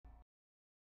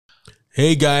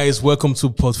Hey guys, welcome to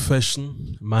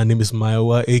Podfession. My name is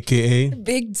Maiwa, aka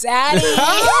Big Daddy.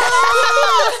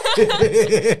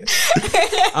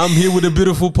 I'm here with the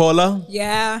beautiful Paula.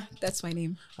 Yeah, that's my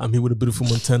name. I'm here with the beautiful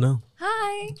Montana.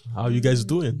 Hi. How are you guys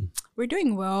doing? We're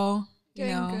doing well.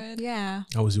 Doing good. Yeah,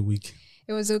 How was your week?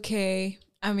 it was okay.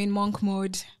 I'm in monk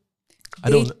mode. I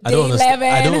don't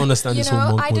understand You this whole know,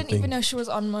 monk I mode didn't thing. even know she was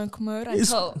on monk mode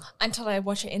until I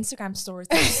watched her Instagram stories.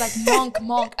 She's like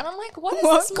monk, and I'm like, what is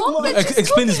this monk? that she's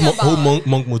Explain this talking whole about?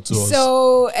 monk mode to us.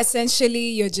 So essentially,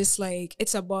 you're just like,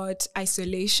 it's about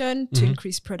isolation to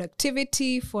increase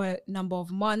productivity for a number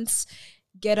of months.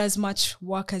 Get as much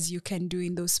work as you can do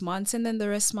in those months. And then the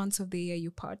rest months of the year,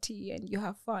 you party and you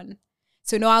have fun.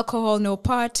 So no alcohol, no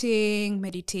partying,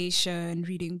 meditation,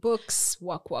 reading books,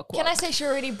 walk. Can I say she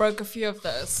already broke a few of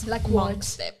those Like monk what?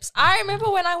 steps? I remember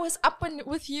when I was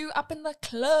with you up in the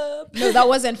club. No, that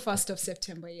wasn't 1st of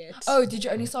September yet. Oh, did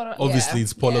you only start on? Obviously,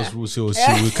 it's Paula's yeah. rules, so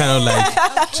she will kind of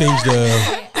like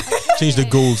change the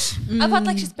goals. I felt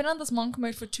like she's been on this monk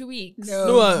mode for 2 weeks.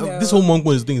 No, this whole monk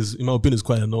mode thing is, in my opinion, is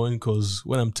quite annoying because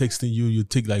when I'm texting you, you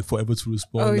take like forever to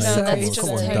respond. Oh, like, sorry. That's Come just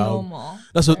on, her dog. normal.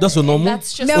 That's a normal.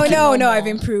 That's just No, her no, normal. I've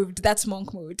improved. That's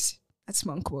monk mode. That's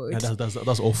monk mode. Yeah,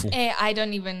 that's awful. I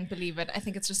don't even believe it. I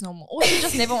think it's just normal. Or she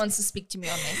just never wants to speak to me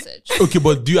on message. Okay,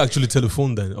 but do you actually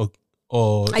telephone then,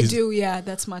 or I is- do, yeah.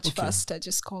 That's much Okay. faster.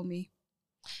 Just call me.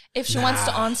 If she wants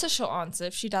to answer, she'll answer.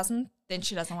 If she doesn't, then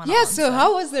she doesn't want to Yeah, answer. so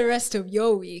how was the rest of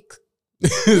your week?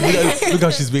 Look how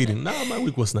she's waiting. Nah, my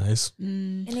week was nice.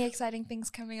 Any exciting things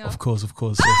coming up? Of course. I'm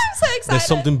so excited. There's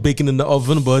something baking in the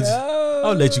oven, but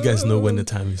I'll let you guys know when the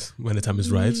time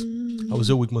is right. How was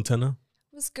your week, Montana?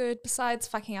 It was good. Besides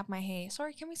fucking up my hair.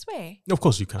 Sorry, can we swear? Of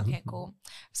course you can. Okay, cool.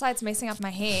 Besides messing up my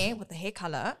hair with the hair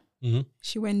color,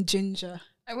 She went ginger.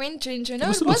 I went ginger. No, It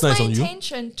it still was looks nice my on you.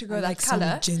 intention to go I that like some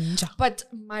color, ginger. but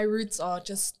my roots are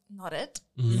just not it.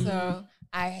 So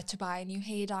I had to buy a new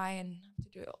hair dye and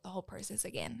to do the whole process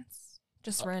again. It's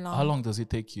just very long. How long does it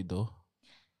take you though?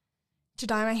 To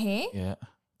dye my hair? Yeah,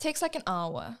 Takes like an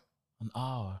hour. an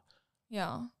hour.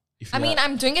 Yeah. If I you mean, are-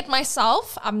 I'm doing it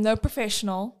myself. I'm no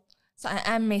professional. So I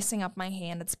am messing up my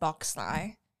hair and it's box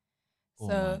dye. Oh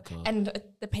So, my God. and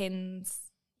it depends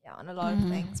on a lot of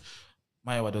things.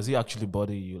 Maya, does it actually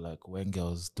bother you like when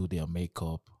girls do their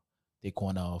makeup? Take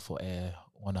 1 hour for hair,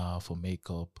 1 hour for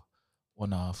makeup,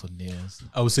 1 hour for nails.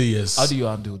 I would say yes. How do you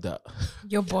undo that?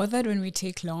 You're bothered when we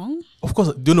take long? Of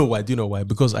course. Do you know why?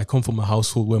 Because I come from a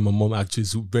household where my mom actually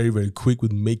is very, very quick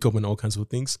with makeup and all kinds of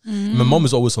things. My mom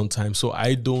is always on time, so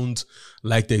I don't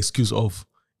like the excuse of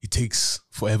it takes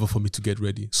forever for me to get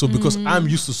ready. So because I'm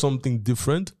used to something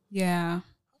different, Yeah.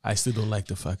 I still don't like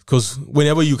the fact. Because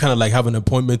whenever you kind of like have an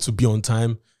appointment to be on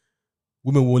time,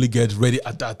 women will only get ready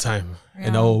at that time.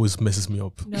 And that Yeah. always messes me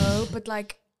up. No, but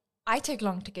like I take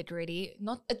long to get ready.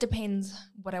 It depends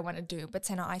what I want to do. But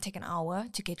say now I take an hour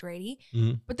to get ready.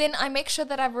 But then I make sure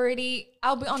that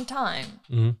I'll be on time.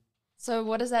 So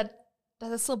what is that?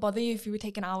 Does it still bother you if you would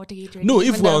take an hour to get ready? No, if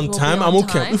even we're though on we'll be time, I'm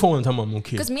okay. If we're on time, I'm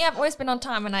okay. Because me, I've always been on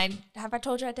time, and I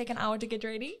told you I take an hour to get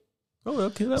ready. Oh,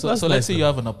 okay. That's So nice let's say then. you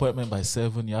have an appointment by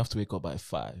 7, you have to wake up by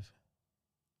 5.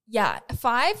 Yeah,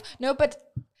 5. No, but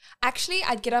actually,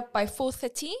 I'd get up by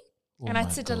 4:30, and my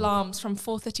I'd set God. alarms from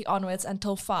 4:30 onwards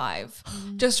until 5.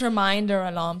 Just reminder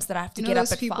alarms that I have to You get know up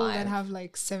those at people 5. that have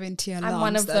like 70 alarms? I'm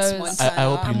one of That's those. Montana. I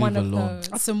hope you I'm one leave of alone. those.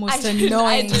 That's the most I do.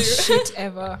 annoying I do. shit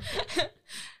ever.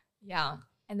 Yeah,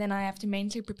 and then I have to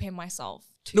mentally prepare myself.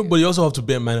 No, but you also have to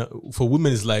bear in mind, for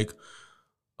women, it's like,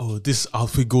 oh, this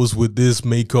outfit goes with this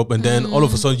makeup. And then all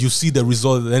of a sudden you see the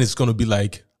result. And then it's going to be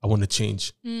like, I want to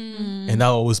change. And that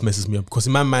always messes me up. Because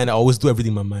in my mind, I always do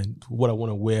everything in my mind. What I want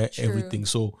to wear, True. everything.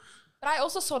 So, But I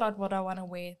also sort out what I want to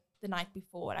wear the night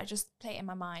before. I just play in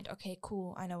my mind, okay,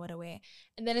 cool, I know what to wear.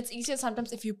 And then it's easier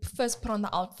sometimes if you first put on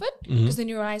the outfit, because then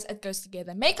you realize it goes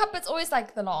together. Makeup, it's always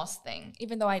like the last thing,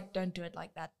 even though I don't do it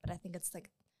like that. But I think it's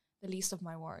like the least of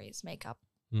my worries, makeup.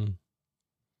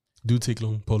 do take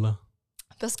long, Paula.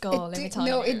 This girl, let me tell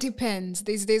you. No, it depends.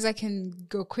 These days I can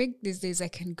go quick. These days I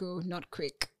can go not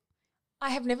quick. I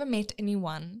have never met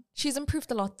anyone. She's improved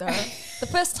a lot though. The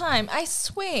first time, I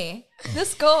swear,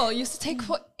 this girl used to take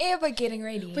forever getting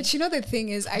ready. But you know the thing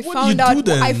is, What do you do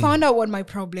then? I found out what my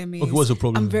problem is. Okay, what's the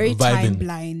problem? I'm very Vibing. time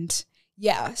blind.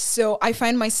 Yeah, so I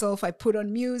find myself, I put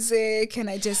on music and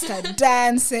I just start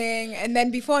dancing, and then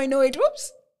before I know it,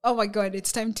 whoops, oh my God,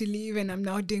 it's time to leave, and I'm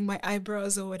now doing my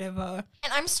eyebrows or whatever.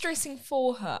 And I'm stressing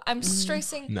for her. I'm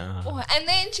stressing Nah. for her. And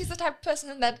then she's the type of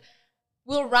person that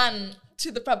we'll run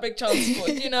to the public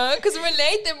transport, you know, because we're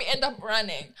late, then we end up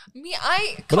running. Me,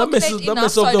 But that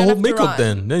messes up the whole makeup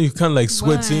then you can't like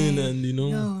sweating Why? and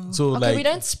No. so Okay, like we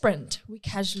don't sprint. We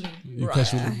casually you run.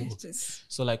 casually walk.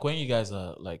 So like when you guys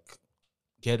are like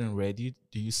getting ready,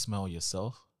 do you smell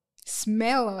yourself?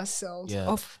 Smell ourselves. Yeah.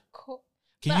 Of course.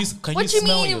 Can What you do you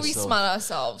smell mean yourself? we smell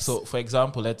ourselves? So for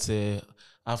example, let's say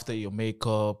after your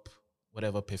makeup,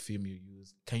 whatever perfume you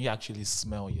use, can you actually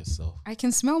smell yourself? I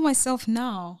can smell myself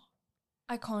now.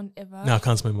 I can't ever. No, I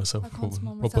can't smell myself I can't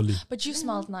smell myself. properly. But you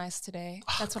smelled nice today.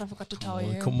 That's what I forgot to tell Oh,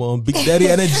 you. come on, Big Daddy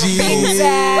energy.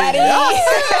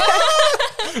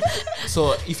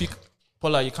 So if you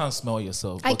Paula, you can't smell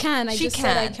yourself. I but can. I She just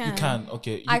said I can. can. You can.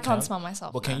 Okay. You I can't can, smell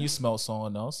myself. But can no. you smell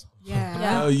someone else?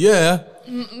 Yeah. Yeah.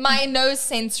 My nose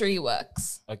sensory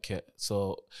works. Okay.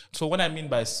 So what I mean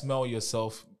by smell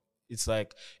yourself, it's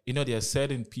like, there are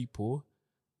certain people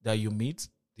that you meet,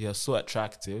 they are so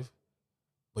attractive,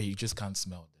 but you just can't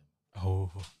smell them.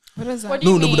 Oh. What is that? What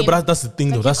do you No, mean? but that's the thing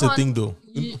Like though. you That's the can't- thing though.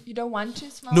 You don't want to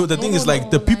smell? No, the thing is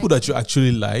like the people that you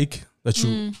actually like, that you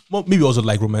Mm. well, maybe also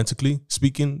like romantically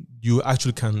speaking, you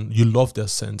actually you love their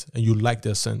scent and you like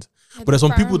their scent. But there's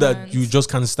some people that you just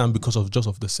can't stand because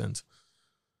of the scent.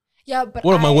 Yeah, but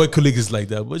One of my work colleagues is like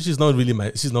that, but she's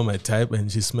not my type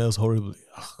and she smells horribly.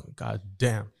 Oh, God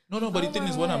damn. No, but the thing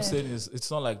is, what I'm word. saying is,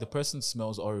 it's not like the person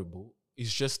smells horrible.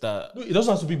 It's just that No, it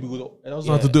doesn't have to be good. It doesn't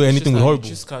yeah, have to do it's anything just with that horrible. You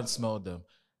just can't smell them.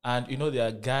 And there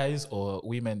are guys or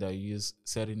women that use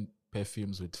certain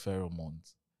perfumes with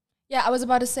pheromones. Yeah, I was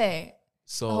about to say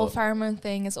So the whole pheromone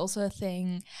thing is also a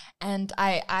thing, and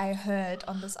I heard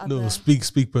on this other. No,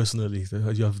 speak personally.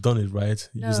 You have done it, right?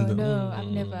 No, I've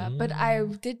never. But I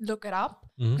did look it up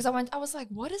Mhm. because I was like,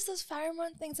 what is this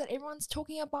pheromone things that everyone's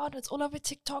talking about? It's all over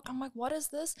TikTok. I'm like, what is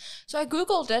this? So I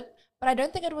Googled it, but I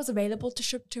don't think it was available to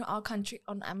ship to our country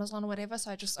on Amazon or whatever.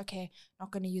 So I just,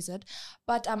 not going to use it.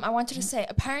 But I wanted to say,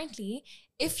 apparently,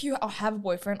 if you have a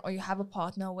boyfriend or you have a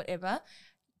partner or whatever,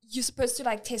 you're supposed to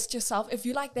like test yourself. If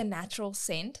you like their natural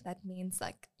scent, that means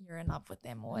like you're in love with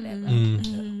them or whatever.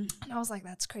 Mm. And I was like,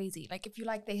 that's crazy. Like if you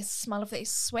like the smell of their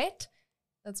sweat,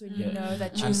 that's when you Yeah. know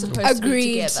that you're And- supposed to be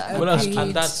Agreed. together. Well, that's- Agreed.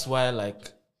 and that's why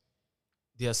like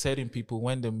there are certain people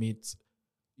when they meet,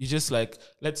 you just like,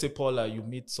 let's say Paula, you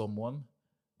meet someone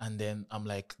and then I'm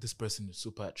like, this person is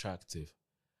super attractive,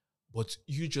 but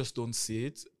you just don't see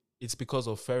it. It's because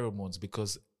of pheromones,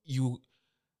 because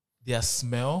their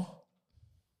smell,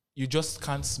 you just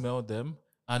can't smell them,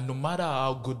 and no matter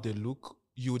how good they look,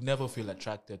 you would never feel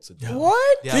attracted to them.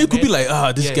 What? There So are you could be men-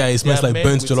 like, this guy there smells are like men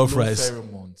burnt with jollof low rice.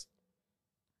 Pheromones.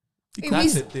 If That's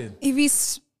he's- the thing. If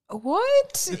he's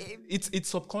what? It's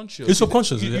subconscious. It's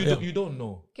subconscious, You, yeah. you don't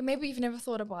know. Okay, maybe you've never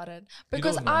thought about it.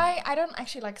 Because don't know. I don't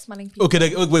actually like smelling people.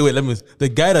 Okay, wait, let me. The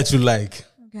guy that you like,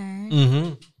 Okay.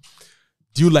 mm-hmm.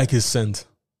 Do you like his scent?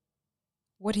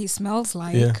 What he smells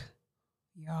like. Yeah.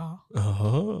 Yeah.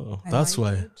 Oh, I that's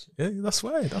like why. it. Yeah, that's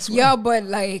why. That's why. Yeah, but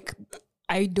like,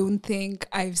 I don't think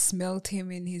I've smelled him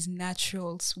in his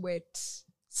natural sweat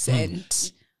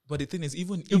scent. But the thing is,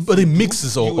 even Yeah, if but you it do,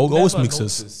 mixes you or would always never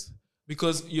mixes. notice.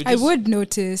 Because you I would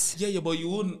notice. Yeah, but you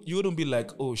wouldn't be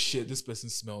like, oh shit, this person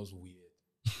smells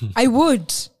weird. I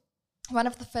would. One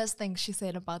of the first things she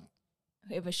said about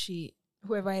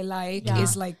Whoever I like Yeah.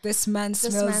 is like, this man This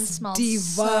smells man smells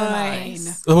so divine. nice.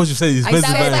 That's what you say. It smells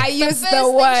I divine. used first the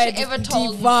thing word she ever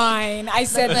told me. divine. I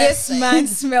said, first this thing. man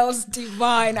smells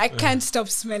divine. I can't stop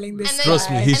smelling this. And then- Trust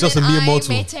me, guy. he's and just a then mere I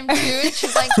mortal. met him too. And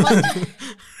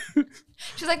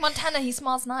she's like, Montana, he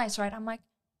smells nice, right? I'm like,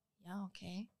 yeah,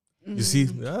 okay. You see,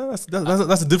 that's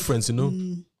the difference, you know.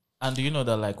 And do you know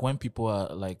that like when people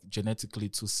are like genetically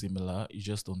too similar, you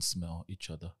just don't smell each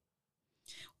other.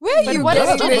 Where But you what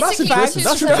is getting this genetically fact too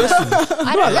That's similar? interesting.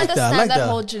 I No, don't I like that. understand I like that that.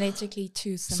 whole genetically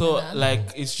too So similar. like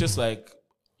it's just like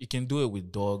you can do it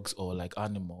with dogs or like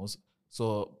animals.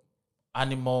 So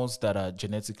animals that are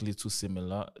genetically too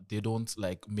similar, they don't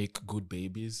like make good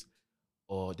babies,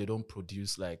 or they don't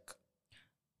produce like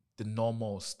the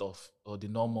normal stuff or the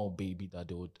normal baby that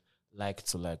they would like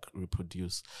to like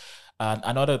reproduce. And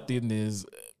another thing is,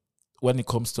 when it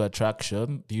comes to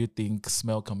attraction, do you think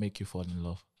smell can make you fall in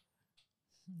love?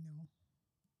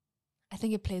 I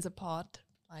think it plays a part.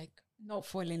 Like, Not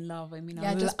fall in love. I mean,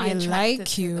 yeah, just be I attracted like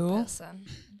to the you. person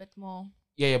a bit more.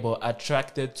 Yeah, but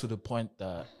attracted to the point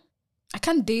that I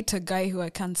can't date a guy who I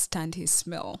can't stand his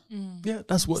smell. Yeah,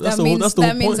 that's what. That That's the whole. means That's the that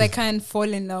whole means I point. can't fall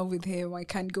in love with him. I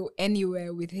can't go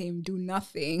anywhere with him. Do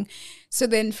nothing. So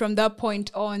then, from that point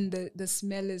on, the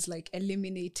smell is like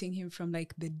eliminating him from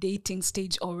like the dating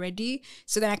stage already.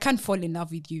 So then I can't fall in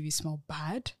love with you if you smell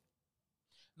bad.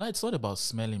 no, it's not about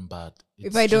smelling bad. If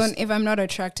It's I just- don't, if I'm not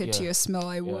attracted to yeah, your smell,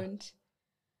 I won't.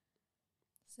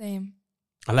 Same.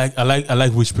 I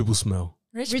like rich people smell.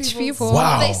 Rich people.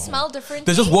 Wow. They smell different.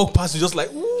 They just walk past you, just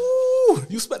like, ooh,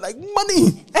 you smell like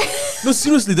money. No,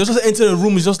 seriously, they just enter a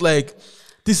room. It's just like,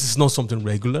 this is not something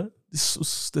regular. They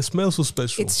smell so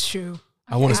special. It's true.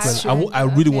 I want to It's smell. true. I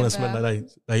really want Never. to smell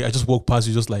like I just walk past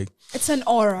you, just like It's an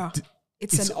aura.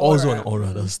 it's an also aura. an aura.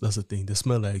 That's the thing. They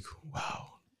smell like wow,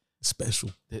 special.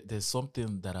 There's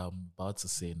something that I'm about to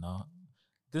say now.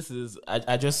 This is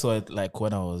I just saw it like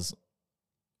when I was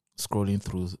scrolling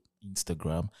through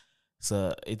Instagram.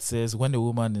 So it says when a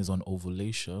woman is on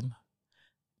ovulation,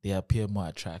 they appear more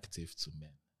attractive to men.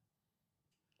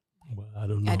 Well, I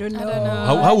don't know. I don't know.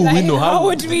 How would we know? How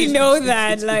would we know It's-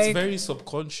 that? It's Like, very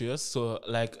subconscious. So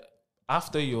like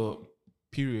after your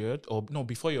period, or no,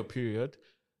 before your period,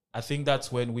 I think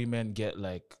that's when women get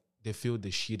like they feel the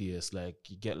shittiest. Like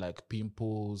you get like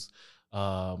pimples,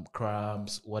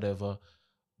 cramps, whatever.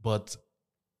 But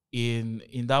in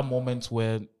that moment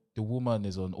when the woman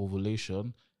is on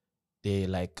ovulation, they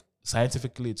like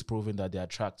scientifically it's proven that they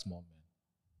attract more men.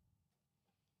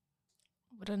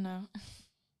 I don't know.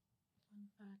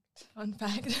 Fun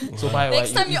fact. So by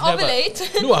Next time you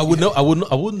ovulate. No, I would know. I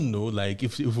wouldn't know. Like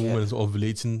if a woman is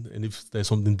ovulating and if there's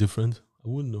something different, I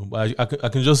wouldn't know. But I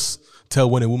can just tell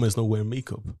when a woman is not wearing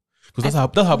makeup. Because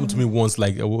that happened to me once.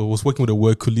 Like I was working with a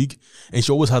work colleague, and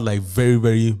she always had like very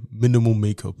very minimal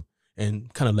makeup,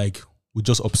 and kind of like we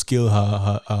just upscale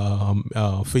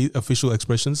her facial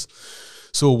expressions.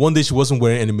 So one day she wasn't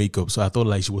wearing any makeup, so I thought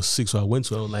like she was sick. So I went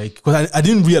to her like, because I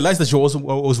didn't realize that she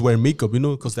was wearing makeup, you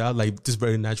know, because they had like this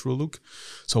very natural look.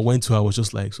 So I went to her, I was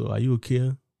just like, so are you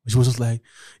okay? She was just like,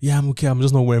 yeah, I'm okay. I'm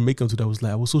just not wearing makeup today.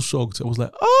 I was so shocked. I was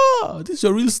like, oh, this is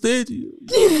your real state. You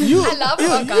I love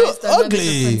how guys don't know the ugly.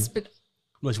 difference. But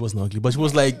No, she wasn't ugly, but she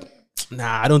was like,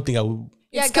 nah, I don't think I would.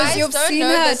 yeah, It's 'cause guys you've don't seen know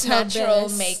her this at her natural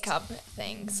best. makeup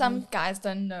thing. Some guys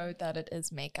don't know that it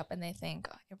is makeup, and they think,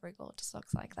 oh, every girl just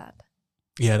looks like that.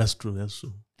 Yeah, that's true. That's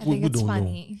true. I think it's don't know.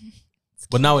 funny.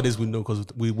 But nowadays we know because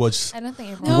we watch. I don't think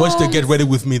We everyone. watch the Get Ready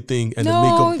With Me thing and the no,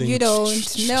 makeup thing. you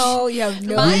don't. No, you have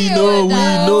no. Mario We know, we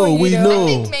and, know, you we don't. know. I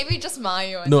think maybe just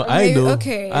Mario. No, I Maybe- know.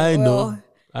 okay, I know. well.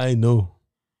 I know.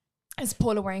 Is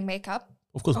Paula wearing makeup?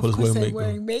 Of course, Of Paula's course, wearing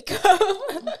I'm makeup wearing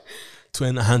makeup. to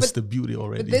enhance the beauty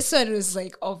already. But this one was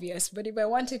like obvious. But if I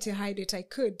wanted to hide it, I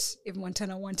could. If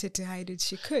Montana wanted to hide it,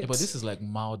 she could. Yeah, but this is like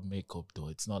mild makeup though.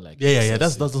 It's not like yeah.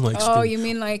 That's excessive. not extreme. Oh, you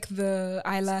mean like the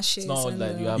eyelashes? It's not and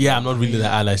like the- you have Yeah, I'm not really the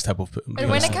eyelash type of. But when it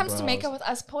person. comes to Eyebrows. makeup with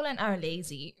us, Paula and I are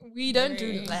lazy. We don't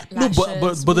do lashes. No,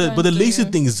 but we the don't lazy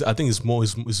do- thing is, I think it's more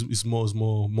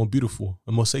beautiful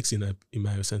and more sexy in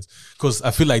my sense. Because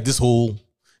I feel like this whole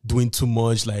doing too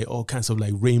much, like all kinds of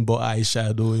like rainbow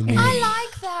eyeshadow, you know, I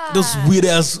like that. those weird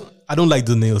ass. I don't like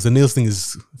the nails. The nails thing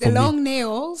is the for me. long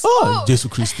nails. Oh, Jesus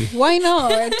Christ. Why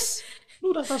not?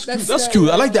 No, that's That's cute. That's the- cute.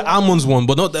 I like the almonds one,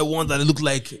 but not that one that look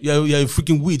like you're a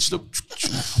freaking witch. Look,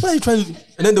 what are you trying to do?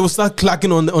 And then they will start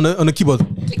clacking on the keyboard.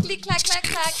 Click, click, clack, clack,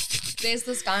 clack. There's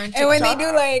this guy on TikTok. And when they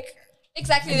do like,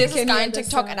 Exactly, there's this Can guy you on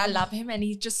TikTok, and I understand? love him, and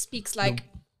he just speaks like.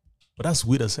 But that's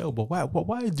weird as hell. But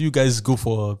why do you guys go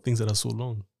for things that are so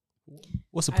long?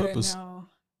 What's the I don't purpose? know.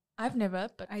 I've never,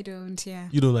 but I don't. Yeah,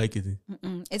 You don't like it.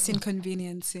 it's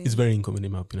inconveniencing. It's very inconvenient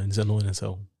in my opinion. It's annoying as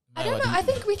hell. I don't know. I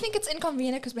think we think it's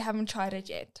inconvenient because we haven't tried it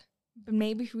yet. But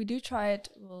maybe if we do try it,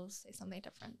 we'll say something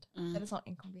different. That it's not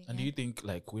inconvenient. And do you think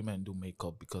like women do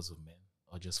makeup because of men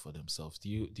or just for themselves? Do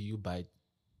you buy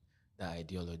that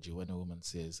ideology when a woman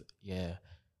says, "Yeah,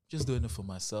 just doing it for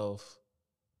myself,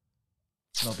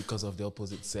 not because of the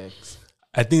opposite sex"?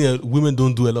 I think that women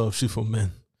don't do a lot of shit for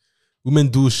men. Women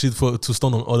do shit to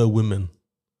stun on other women.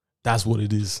 That's what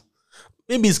it is.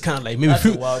 Maybe it's kind of like maybe That's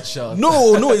a wild shot.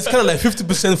 no, it's kind of like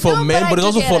 50% for No, men, I but it's do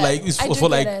also get for it. like it's I do for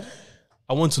like get it.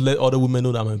 I want to let other women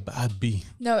know that I'm a bad B.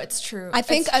 No, it's true. I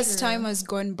think It's as true. time has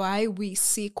gone by, we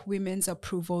seek women's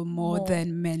approval more More.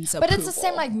 than men's But approval. it's the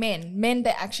same like men. Men,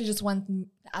 they actually just want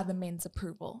other men's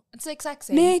approval. It's the exact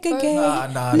same. Nigga Both- gay.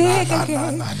 Nigga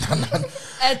gay.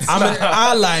 It's I'm an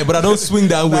ally, but I don't swing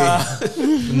that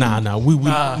way. Nah.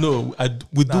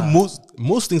 We do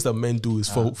most things that men do is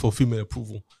for female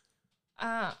approval.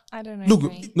 I don't know.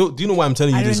 Look, no, do you know why I'm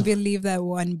telling I you this? don't believe that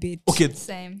one bit. Okay,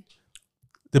 Same.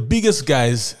 the biggest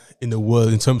guys in the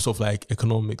world in terms of like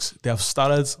economics, they have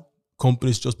started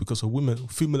companies just because of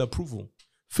female approval.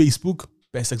 Facebook,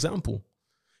 best example.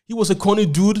 He was a corny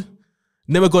dude,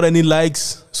 never got any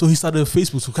likes, so he started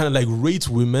Facebook to kind of like rate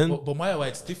women. But Maya,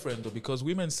 it's different though because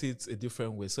women see it a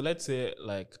different way. So let's say,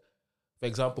 like, for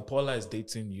example, Paula is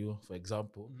dating you, for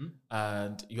example,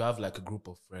 and you have like a group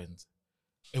of friends.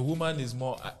 A woman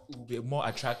will be more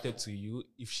attracted to you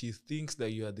if she thinks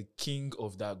that you are the king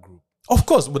of that group. Of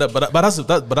course, but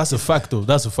that's a fact though.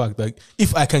 That's a fact. Like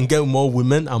if I can get more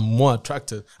women, I'm more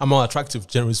attractive. I'm more attractive,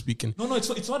 generally speaking. No,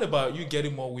 it's not about you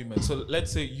getting more women. So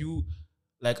let's say you,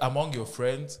 like among your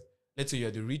friends, let's say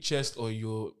you're the richest or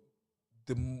you're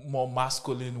the more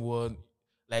masculine one,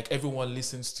 like everyone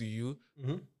listens to you.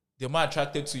 Mm-hmm. They're more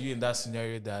attracted to you in that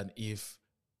scenario than if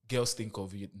girls think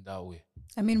of you in that way.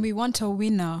 I mean, we want a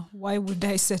winner. Why would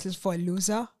I settle for a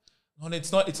loser? No,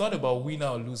 it's not about winner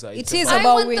or loser. It It's is about- I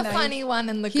about want winner. the funny one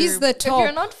in the group. He's the If top.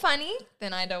 you're not funny,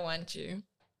 then I don't want you.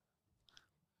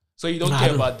 So you don't Nah, I care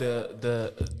don't- about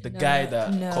the guy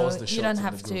that calls the shots. you don't in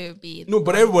have the group. to be. No,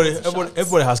 but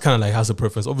everybody has kind of like has a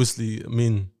preference. Obviously, I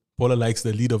mean, Paula likes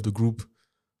the lead of the group,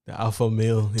 the alpha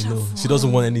male. You know, she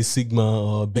doesn't want any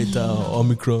sigma or beta or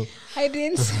omicron. I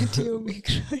didn't say you,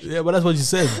 Omicron. Yeah, but that's what you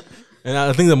said. And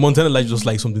I think the Montana like just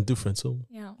like something different. So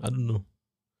Yeah. I don't know.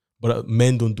 But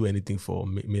men don't do anything for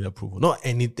male approval. Not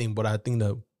anything, but I think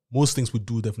that most things we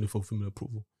do definitely for female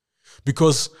approval.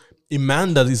 Because a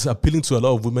man that is appealing to a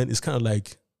lot of women is kind of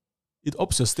like, it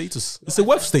ups your status. It's a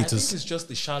worth I think status. it's just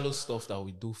the shallow stuff that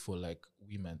we do for like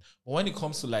women. But when it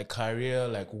comes to like career,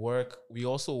 like work, we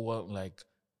also want like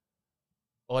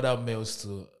other males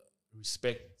to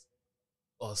respect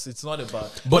us. It's not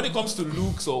about. But when it comes to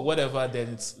looks or whatever, then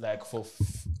it's like for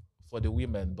the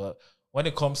women. But when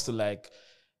it comes to like,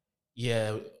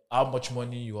 yeah, how much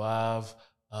money you have,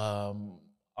 how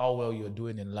well you're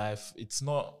doing in life, it's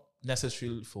not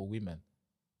necessarily for women.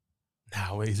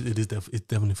 Nah, wait, it's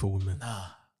definitely for women. Nah,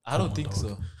 I don't think dog.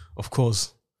 so. Of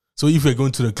course. So if you're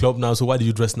going to the club now, so why do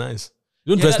you dress nice?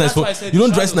 You don't Yeah, dress nice that's why I for said you the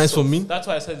don't dress shallow nice for stuff. me. That's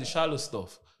why I said the shallow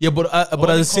stuff. Yeah, but at when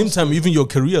the it same comes time, to- even your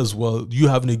career as well, you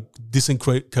having a decent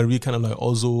career kind of like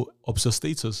also ups your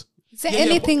status. Is there Yeah, yeah,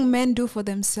 anything men do for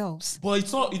themselves? But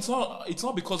it's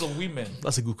not because of women.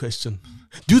 That's a good question.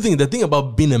 Do you think the thing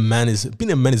about being a man is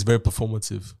very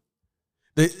performative?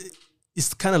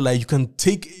 It's kind of like you can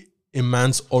take a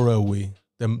man's aura away,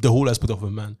 the whole aspect of a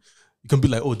man. You can be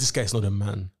like, oh, this guy's not a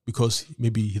man because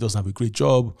maybe he doesn't have a great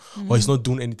job or he's not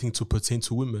doing anything to pertain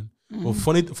to women. But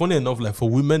funny enough, like for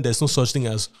women, there's no such thing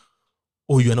as,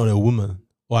 oh, you're not a woman.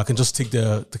 Or I can just take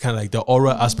the kind of like the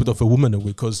aura aspect of a woman away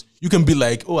because you can be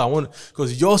like, oh,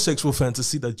 because your sexual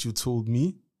fantasy that you told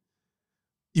me,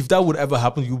 if that would ever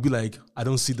happen, you'll be like, I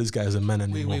don't see this guy as a man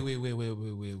anymore.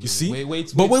 Wait. You see?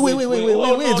 Wait. But wait. But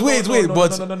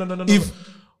if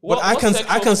but I What can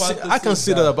sexual say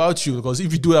fantasy is that about you because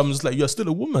if you do it, I'm just like you're still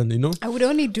a woman, you know. I would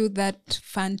only do that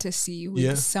fantasy with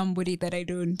Yeah. somebody that I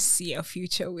don't see a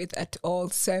future with at all.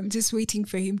 So I'm just waiting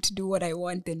for him to do what I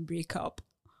want and break up.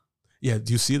 Yeah,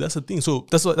 do you see? That's the thing. So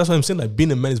that's what I'm saying. Like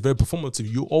being a man is very performative.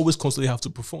 You always constantly have to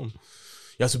perform.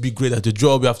 You have to be great at your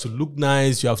job. You have to look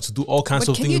nice. You have to do all kinds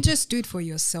But of can things. you just do it for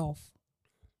yourself?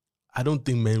 I don't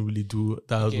think men really do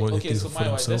that Okay, many okay, things so for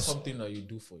my wife, there's themselves. something that you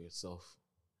do for yourself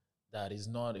that is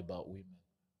not about women.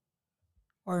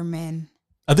 Or men?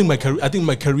 I think my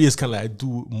career is kind of like I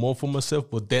do more for myself,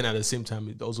 but then at the same time,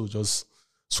 it also just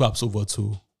swaps over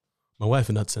to my wife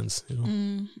in that sense. You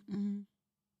know,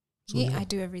 So, Yeah, yeah. I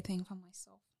do everything for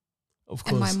myself. of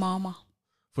And my course. mama.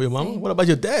 For your mom, Same. what about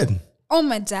your dad? Oh,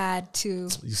 my dad too.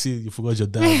 You see, you forgot your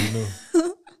dad. You know,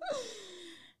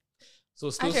 So I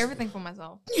still, do everything for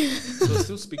myself. so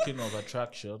still speaking of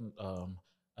attraction,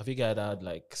 have you guys had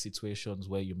like situations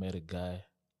where you met a guy?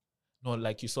 No,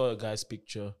 like you saw a guy's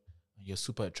picture and you're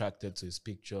super attracted to his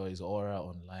picture, his aura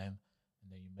online,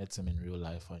 and then you met him in real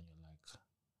life and you're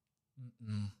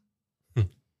like,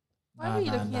 Why are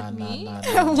you looking at me? I'm Do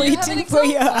you have an waiting for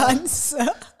your example? answer.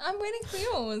 I'm waiting for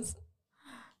yours.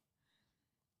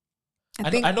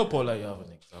 I know, Paula, you have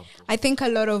an example. I think a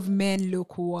lot of men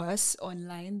look worse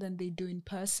online than they do in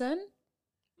person.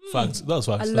 facts. That's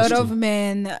facts. A That's lot of true.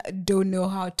 men don't know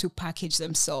how to package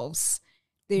themselves.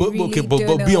 They But really okay, but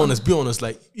don't be know. honest.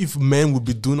 Like if men would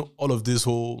be doing all of this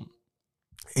whole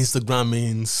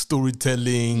Instagramming,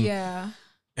 storytelling, Yeah.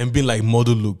 and being like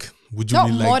model look, would you Not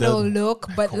be like model that? look,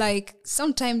 but come on. like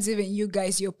sometimes even you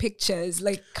guys, your pictures,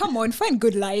 like come on, find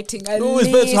good lighting. No, it's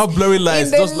better to have blurry lights.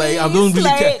 Just like I don't really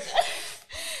care.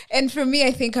 And for me,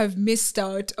 I think I've missed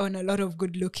out on a lot of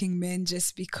good-looking men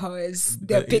just because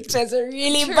their But it- pictures are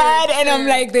really True, bad, and I'm true.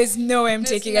 like, there's no way I'm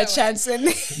There's taking no a way. chance on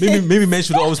Maybe men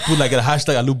should always put like a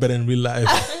hashtag I look better in real life.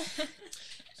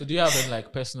 So do you have any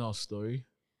like personal story?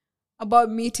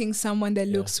 about meeting someone that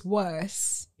looks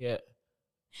worse. Yeah.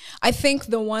 I think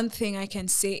the one thing I can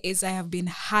say is I have been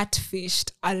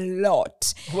hatfished a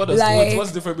lot. What's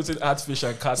the difference between catfish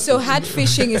and catfish? So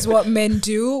hatfishing is what men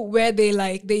do, where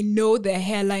they know their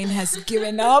hairline has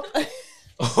given up.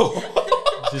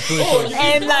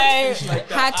 and like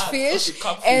catfish.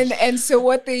 And so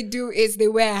what they do is they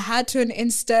wear a hat on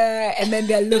Insta, and then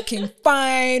they're looking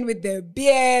fine with their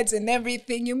beards and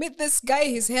everything. You meet this guy,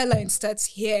 his hairline starts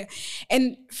here.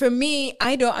 And for me,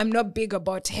 I'm not big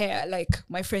about hair. Like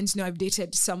my friends know I've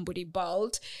dated somebody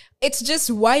bald. It's just,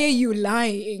 why are you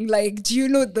lying? Like, do you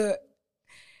know the...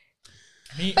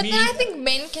 But then I think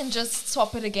men can just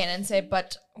swap it again and say,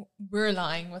 but we're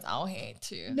lying with our hair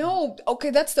too. No, okay,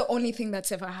 that's the only thing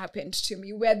that's ever happened to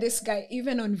me, where this guy,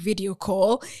 even on video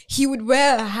call, he would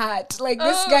wear a hat. Like,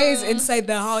 this guy is inside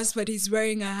the house, but he's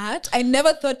wearing a hat. I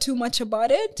never thought too much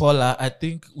about it. Paula, I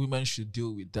think women should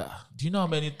deal with that. Do you know how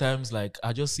many times, like,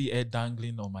 I just see hair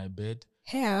dangling on my bed?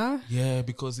 Hair? Yeah,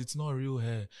 because it's not real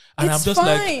hair, and It's I'm just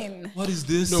fine. like, what is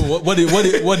this? No, what did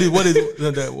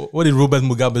Robert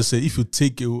Mugabe say? If you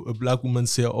take a black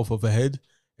woman's hair off of her head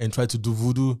and try to do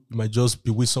voodoo, you might just be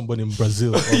with somebody in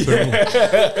Brazil or Peru.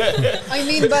 I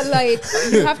mean, but like,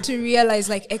 you have to realize,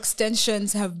 like,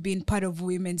 extensions have been part of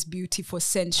women's beauty for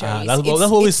centuries. That's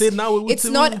what we say now. It's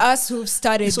not us who've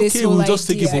started It's this okay, whole we'll just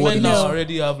take it idea. for what it Women is. now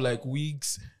already have like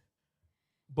wigs,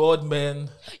 bald men.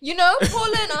 You know,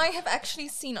 Paula and I have actually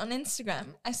seen on Instagram,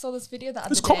 I saw this video the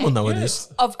other It's day common nowadays.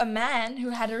 of a man who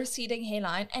had a receding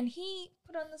hairline, and he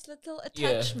put on this little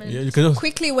attachment. Yeah, you can just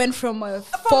Quickly went from a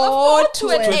From a 4 4 to to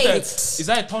an an 8. 8. Is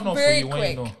that a turn off for Very you when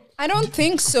you quick. know? I don't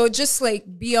think so. Just like,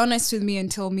 be honest with me and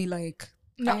tell me, like,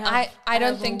 No, I I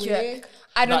don't have a think you're. wig.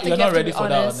 I don't Nah, think you're you have not ready to be for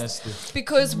that, honest. honestly.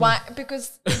 Because why?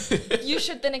 Because you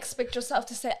should then expect yourself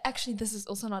to say, actually, this is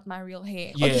also not my real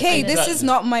hair. Yeah, okay, this exactly. is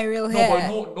not my real No, hair.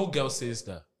 but no girl says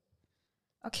that.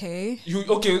 Okay. You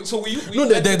okay? So we no,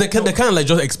 they can't like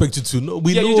just expect you to know.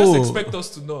 We yeah, know. you just expect us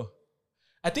to know.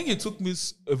 I think it took me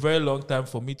a very long time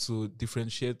for me to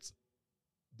differentiate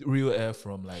the real hair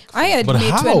from like. I But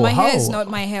admit how? when my hair is How? not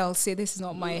my hair, I'll say this is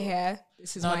not my hair.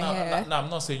 This is No, my hair.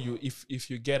 I'm not saying you. If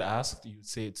you get asked, you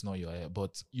say it's not your hair,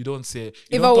 but you don't say. You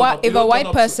If don't a turn white up- you if a don't turn white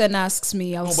up to- person asks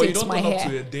me, I'll No, say but you it's don't my turn up hair.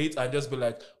 to a date and just be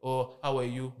like, "Oh, how are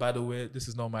you? By the way, this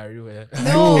is not my real hair."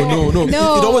 No. No, It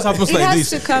always happens it like has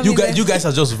this. to come You in guys, the- you guys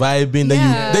are just vibing.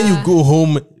 Yeah. Then you go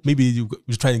home. Maybe you're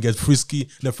trying to get frisky.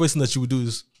 The first thing that you would do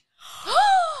is.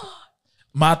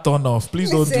 My turn off. Please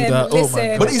don't do Listen, that. listen.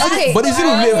 Oh my But god. is Okay. it? But is it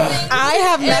really? I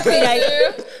have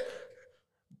nothing.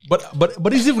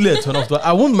 But is it really a turn off? Though?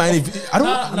 I won't mind if I don't.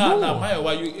 Nah, Maya,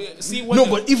 why you see? When No,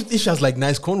 you- but if she has like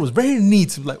nice corn, was very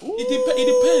neat. Like, ooh. It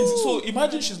depends. So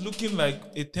imagine she's looking like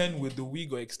a 10 with the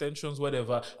wig or extensions,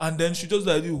 whatever, and then she just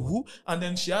like who, and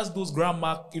then she has those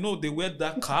grandma. You know, they wear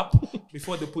that cap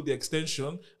before they put the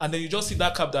extension, and then you just see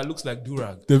that cap that looks like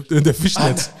durag. the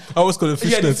fishnet. I always call it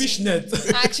Yeah, the fishnet.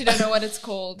 fishnet. I actually don't know what it's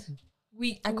called.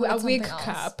 I call A it wig something else.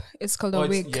 cap. It's called Oh, a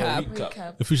it's- wig yeah, cap. wig Wig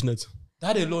cap. The fishnet.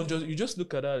 That alone, you just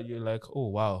look at that, you're like, oh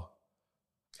wow.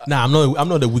 Nah, I'm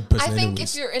not a weak I person. think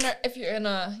anyways. if you're in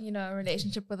a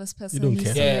relationship with this person, don't you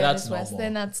care. see Yeah, her that's as West, normal.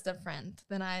 then that's different.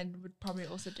 Then I would probably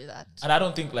also do that. And I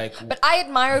don't think like But I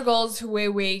admire girls who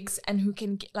wear wigs and who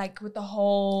can get, like with the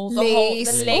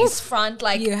Lace. lace front,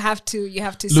 like You have to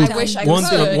Look, stand. I wish I one could.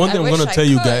 thing, one thing I I'm wish gonna I tell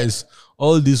you could. guys,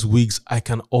 all these weeks I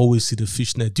can always see the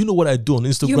fishnet. Do you know what I do on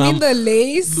Instagram? You mean the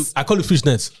lace? Look, I call it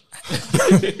fishnet.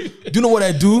 Do you know what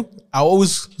I do? I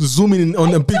always zoom in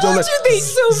on the picture. I'm Told like, you they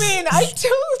zoom in. I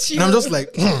told you. and I'm just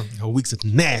like, her wigs are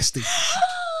nasty.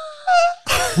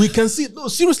 We can see it. No,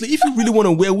 seriously, if you really want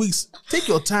to wear wigs, take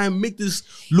your time, make this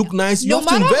look nice. You No have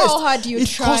to matter invest. how hard you it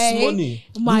try, costs money.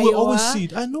 You will always Maiwa, see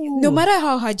it. I know. no matter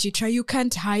how hard you try, you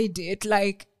can't hide it.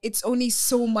 Like, it's only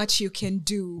so much you can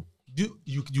do.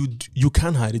 You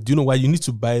can hide it. Do you know why? You need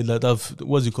to buy that of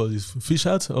what's it called? Is fish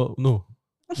hat? Oh no,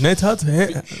 net hat.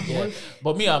 yeah.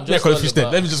 But me, I'm Yeah, just call it all fishnet.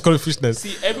 about- Let me just call it fishnet.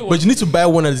 See, everyone. But you need to buy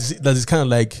one that is kind of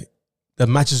like that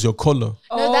matches your color.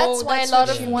 No, that's why a lot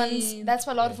what of you ones. mean. That's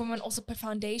why a lot of women also put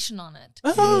foundation on it,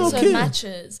 Ah, so okay. it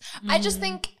matches. I just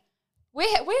think where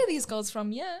are these girls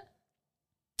from? Yeah,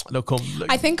 Look, come,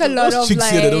 like, I think a lot those of chicks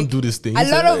here, they like don't do this thing. a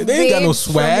lot of they ain't got no babes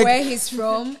from swag. where he's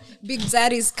from, Big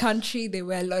Daddy's country. They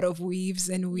wear a lot of weaves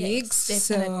and wigs.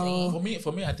 definitely. So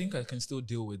For me, I think I can still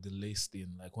deal with the lace thing,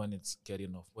 like when it's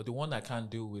getting off. But the one I can't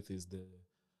deal with is the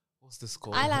what's this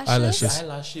called? eyelashes. Eyelashes. The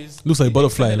eyelashes. Looks like the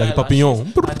butterfly, extended like a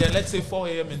papillon. And then let's say 4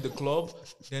 a.m. in the club,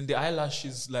 then the eyelash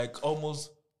is like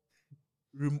almost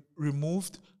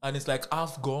removed and it's like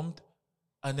half gummed,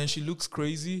 and then she looks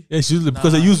crazy. Yeah, she's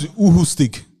because they use uhu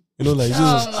stick. You know, like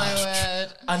Oh my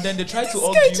word! And then they try to I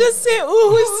argue. just say,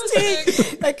 "Ooh,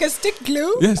 stick," like a stick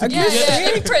glue. Yes, A yeah, glue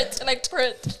stick. like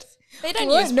Prit. They don't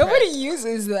What? use Nobody Prit.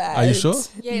 uses that. Are you sure?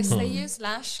 Yes, they use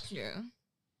lash glue.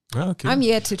 Ah, okay. I'm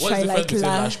here to What's try the difference like between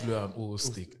lash. lash glue and oil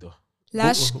stick, though?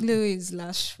 Lash glue is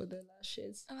lash for the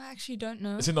lashes. Oh, I actually don't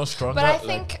know. Is it not stronger? But I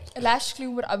think lash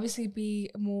glue would obviously be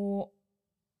more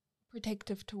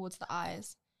protective towards the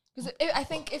eyes. Because I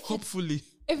think if hopefully.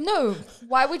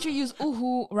 why would you use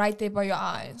uhu right there by your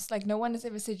eyes? Like no one has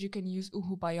ever said you can use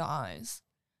uhu by your eyes.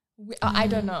 I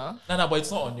don't know. No, but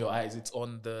it's not on your eyes. It's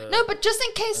on the. No, but just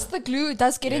in case the glue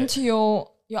does get into your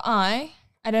eye,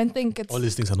 I don't think it's. All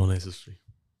these things are not necessary.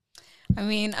 I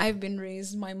mean, I've been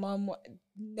raised. My mom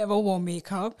never wore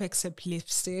makeup except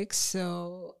lipstick.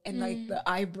 So, and like the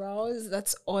eyebrows,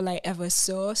 that's all I ever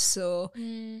saw. So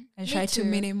I try to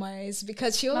minimize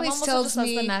because she My always mom also tells just loves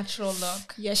me the natural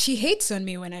look. Yeah, she hates on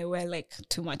me when I wear like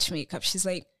too much makeup. She's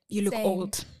like, "You look Same.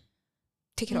 old.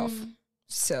 Take it off."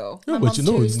 So No, My but mom's you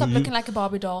know, too. Stop you- looking like a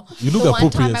Barbie doll. you look the one time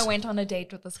appropriate. I went on a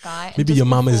date with this guy. and Maybe just your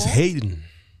mama is before- hating.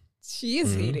 she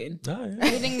is hating. Ah, yeah.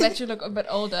 hating that you look a bit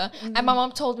older. And my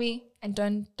mom told me, and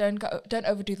don't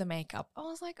overdo the makeup. I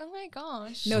was like, oh my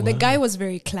gosh. No, the guy was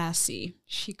very classy.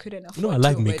 She couldn't afford. You know, I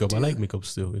like to makeup. I overdo. like makeup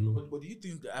still. You know. But do you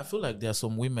think? I feel like there are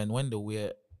some women when they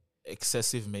wear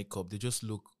excessive makeup, they just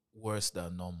look worse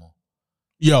than normal.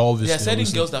 Yeah, obviously. There are certain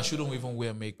obviously. girls that shouldn't even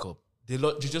wear makeup. They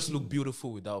just look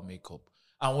beautiful without makeup,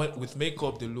 and with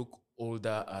makeup they look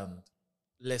older and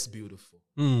less beautiful.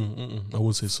 I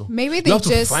would say so. Maybe You they have to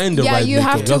just find the yeah. right You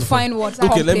makeup. have to find what.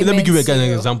 Okay, let me give you an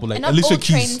compliments example. Like And not Alicia all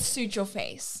trends Keys. suit your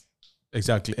face.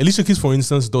 Exactly. Alicia Keys, for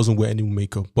instance, doesn't wear any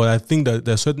makeup. But I think that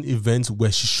there are certain events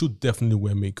where she should definitely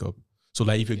wear makeup. So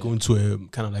like if you're going to a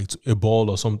kind of like to a ball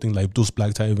or something like those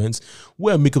black tie events,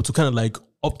 wear makeup to kind of like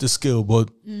up the scale. But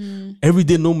every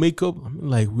day no makeup. I mean,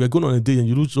 like we're going on a date and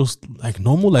you look just like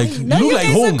normal. Like you Now look you like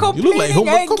guys are home. You look like home.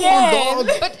 But come complaining on,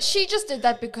 dog. But she just did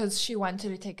that because she wanted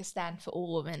to take a stand for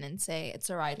all women and say it's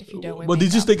alright if you don't wear But they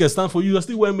makeup. just take a stand for you. I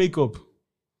still wear makeup.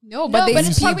 No, No, but but these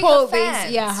it's probably people, her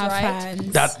fans, have right?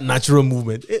 fans. That natural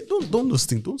movement. Don't those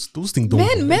things. Those things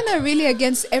don't. Men are really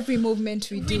against every movement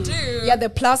we do. Yeah,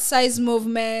 the plus size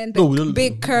movement, No, we the don't-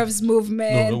 big curves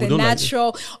movement, No, we the don't like it.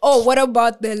 natural. Oh, what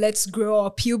about the let's grow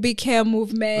our pubic hair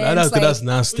movement? That's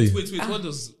nasty. Wait. What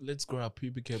does let's grow our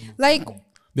pubic hair move? like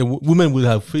The women would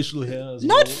have facial hair. as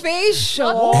not well.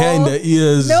 facial. Hair in their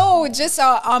ears. No, just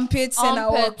our armpits and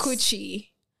our Armpits. coochie.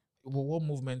 Well, what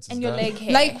movement is and your that? leg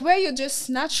hair. Like where you're just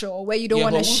natural, where you don't Yeah,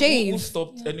 want to but who shave.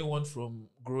 stopped anyone from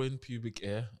growing pubic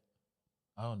hair?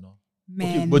 I don't know.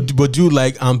 Man. But do you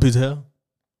like armpit hair?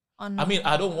 I mean,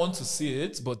 I don't want to see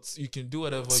it, but you can do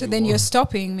whatever. so you then want. you're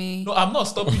stopping me. No, I'm not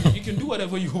stopping you. You can do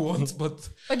whatever you want, but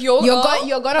but you're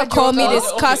You're gonna call me girl-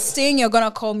 disgusting. You're gonna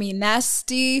call me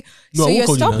nasty. No, so I won't you're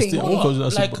call you stopping nasty. I me. won't call you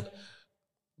nasty, like but-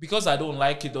 because I don't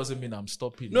like it doesn't mean I'm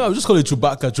stopping. No, I you. would just call it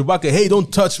Chewbacca. Chewbacca, hey,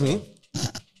 don't touch me.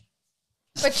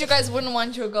 But you guys wouldn't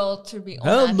want your girl to be all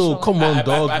Hell no, natural. come on,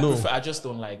 dog. No. I just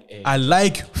don't like egg. I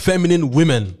like feminine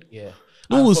women. Yeah.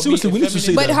 No, And for seriously, me, we a need to say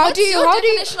feminine- But that. how do you? Your How do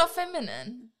you? definition of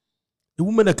feminine? A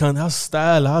woman that can have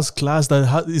style, has class,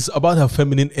 is about her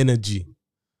feminine energy.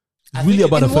 It's I really think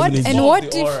about her And what? feminine And More what?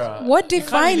 of the aura. What You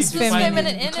can't really defines define feminine?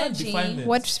 feminine it. You can't energy. define it.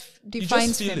 What You just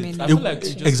defines feel it. feminine? I feel like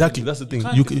you just Exactly, feel it. that's the thing. You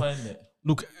can't You can- define it.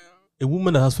 Look, a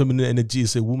woman that has feminine energy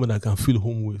is a woman I can feel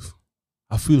home with.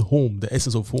 I feel home, the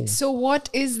essence of home. So what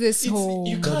is this It's- whole?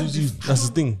 you can't That's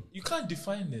the thing. You can't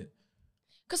define it.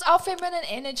 Because our feminine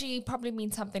energy probably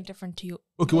means something different to you.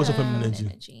 Okay, what's your feminine energy?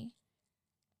 energy?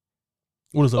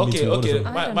 What does that mean Okay, to you? What does okay. that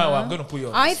I mean? don't My, know. I'm gonna put you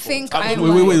on. I the spot. think I'm I'm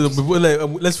gonna- Wait, before,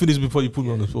 let's finish before you put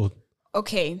me on the spot.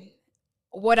 Okay.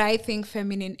 What I think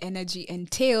feminine energy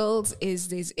entails is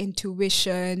there's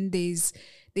intuition, there's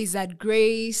that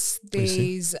grace, I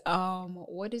see. there's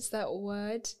what is that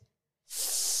word?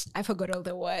 I forgot all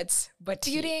the words. But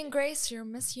Beauty and grace, you're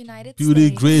Miss United Beauty,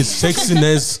 States. grace,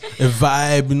 sexiness, a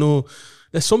vibe,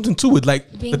 there's something to it.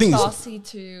 Like, Being the thing is, classy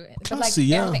too. Classy,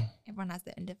 yeah. Everyone has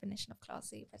their own definition of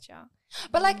classy, but yeah.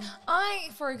 But like I,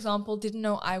 for example, didn't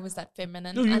know I was that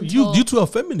feminine no, until, you two are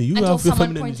feminine. You until have your someone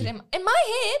feminine pointed energy. in my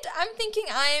head. I'm thinking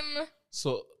I'm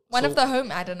So one so- of the home.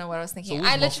 I don't know what I was So thinking. who's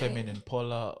I more literally feminine,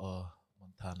 Paula or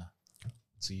Montana?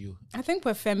 To you. I think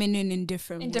we're feminine in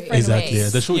different In ways. different Exactly. Yeah,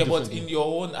 ways. they show Yeah, different but things. in your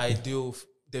own ideal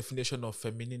definition of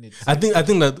femininity, I think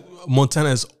that Montana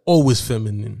is always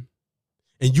feminine,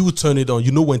 and you turn it on.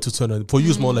 You know when to turn it on. For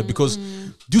you, it's more like because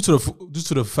due to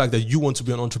the fact that you want to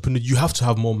be an entrepreneur, you have to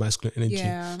have more masculine energy.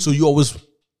 Yeah. So you always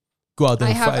go out there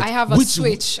I and have fight. I have a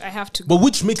switch. I have to But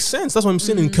which makes sense. That's what I'm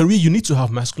saying. In career, you need to have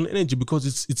masculine energy because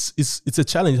it's a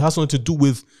challenge. It has something to do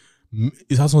with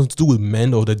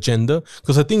men or the gender.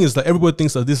 Because the thing is that everybody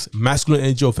thinks that this masculine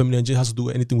energy or feminine energy has to do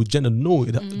with anything with gender. No,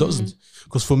 it doesn't.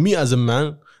 Because for me as a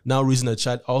man, now raising a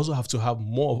child, I also have to have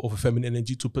more of a feminine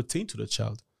energy to pertain to the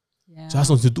child. Yeah. So it has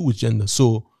nothing to do with gender.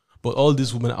 So, but all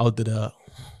these women out there,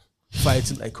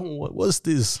 fighting. Like, come on, what's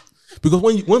this? Because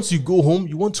once you go home,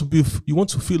 you want to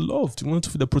feel loved. You want to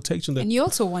feel the protection. And you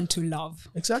also want to love.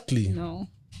 Exactly. No.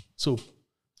 So,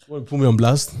 you want to put me on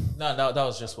blast? No, that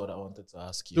was just what I wanted to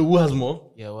ask So you. who has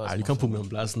more? Yeah, what has You more can't for put me you? on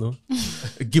blast, no.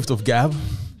 A gift of gab.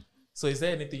 So is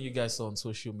there anything you guys saw on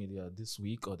social media this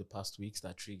week or the past weeks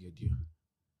that triggered you?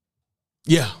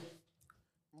 Yeah.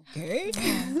 Okay.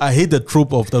 I hate the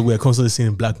trope of that we're constantly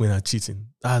saying black men are cheating.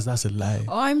 That's a lie.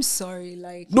 Oh, I'm sorry.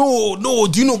 Like, No.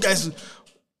 Do you know, guys?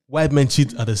 White men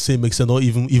cheat at the same extent, or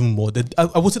even more.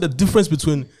 I would say the difference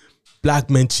between black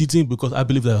men cheating, because I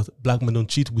believe that black men don't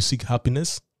cheat, we seek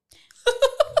happiness.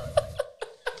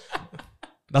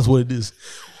 That's what it is.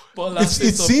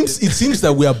 It seems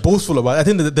that we are boastful about it. I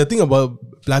think the thing about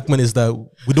black men is that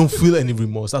we don't feel any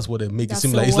remorse. That's what it makes it That's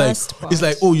seem the like. worst part. It's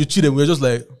like, oh, you cheated. We're just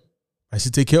like, I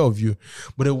should take care of you.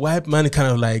 But a white man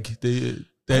kind of like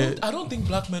I don't think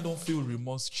black men don't feel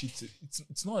remorse cheating.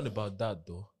 It's not about that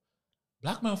though.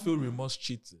 Black men feel remorse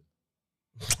cheating.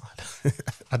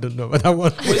 I don't know about that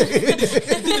one.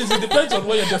 It depends on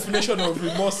what your definition of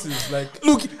remorse is. Like,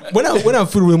 Look, when I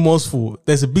feel remorseful,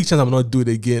 there's a big chance I'm not doing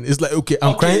it again. It's like, okay,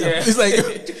 I'm crying. yeah. It's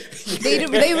like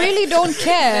they really don't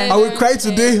care. I will cry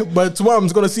today, but tomorrow I'm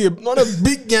just gonna see another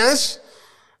big gash.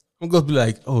 I'm gonna be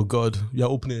like, oh God, you're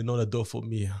opening another door for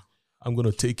me. I'm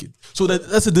gonna take it. So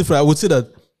that's a difference. I would say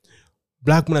that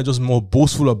black men are just more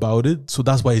boastful about it. So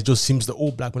that's why it just seems that,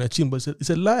 oh, black men are cheating, but it's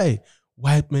a lie.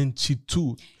 White men cheat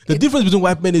too. The difference between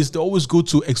white men is they always go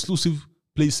to exclusive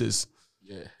places.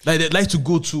 yeah. Like they like to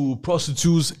go to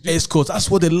prostitutes, escorts. That's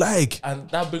what they like. And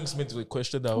that brings me to a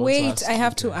question that I want to Wait, ask I you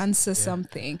have to guys. answer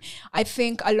something. I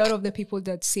think a lot of the people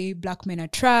that say black men are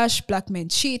trash, black men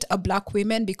cheat, are black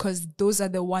women because those are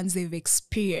the ones they've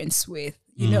experienced with.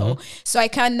 You know, so I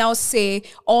can't now say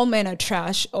all men are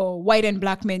trash or white and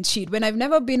black men cheat when I've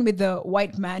never been with a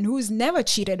white man who's never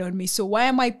cheated on me. So why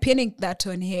am I pinning that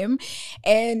on him?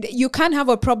 And you can't have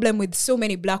a problem with so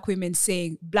many black women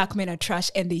saying black men are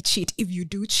trash and they cheat. If you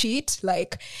do cheat,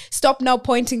 like, stop now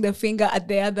pointing the finger at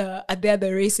the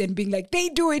other race and being like, they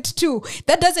do it too.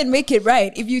 That doesn't make it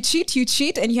right. If you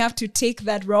cheat, and you have to take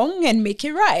that wrong and make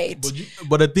it right.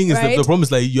 But the thing is, Right? the problem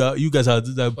is like you guys are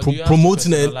you have to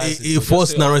promoting personalize it. a Just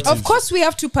false say, narrative. Of course, we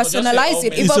have to just say personalize all it.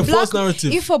 men. It's a false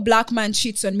narrative. If a black man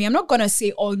cheats on me, I'm not gonna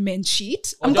say all men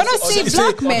cheat. I'm just gonna say- say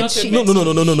or black just say- men or just say cheat.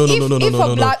 No. If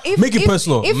a black- if- Make it if-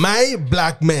 personal. if- My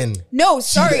black men. No,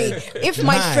 sorry. If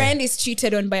my Mine. friend is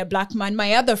cheated on by a black man,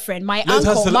 my other friend, my Let's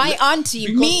uncle, have- my auntie,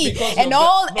 because- me, because and you're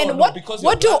all, black- no, and no, what because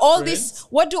what you're do black all friends- this?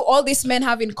 What do all these men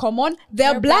have in common?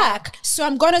 They're black. So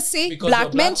I'm gonna say Because black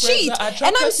your men black friends cheat. are And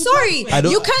attracted I'm to sorry, black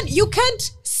men. you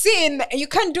can't sin, you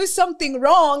can't do something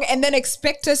wrong and then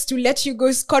expect us to let you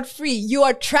go scot free. You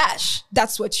are trash.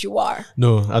 That's what you are.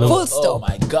 No, I don't. Full Oh stop.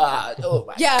 my God. Oh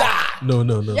my Yeah. God.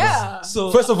 No. Yeah.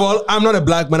 So First of all, I'm not a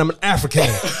black man. I'm an African.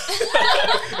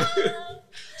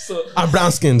 so I'm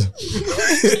brown skinned.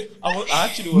 I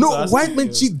actually want to No, ask white you men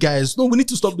guys- cheat, guys. No, we need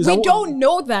to stop this. We don't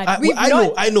know that.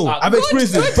 I know. I've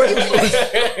experienced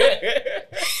it.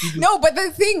 No, but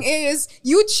the thing is,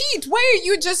 you cheat. Why are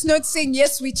you just not saying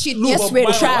yes? We cheat. No, yes, but we're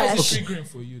Why is trash. it triggering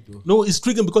for you though? No, it's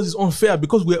triggering because it's unfair.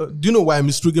 Because do you know why I'm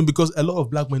triggering? Because a lot of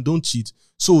black men don't cheat.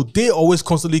 So they always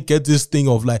constantly get this thing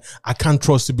of like, I can't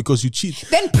trust you because you cheat.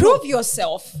 Then prove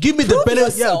yourself. Give me the Prove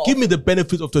benefit. Yeah, yourself. give me the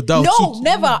benefit of the doubt. No, to-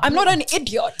 never. I'm not an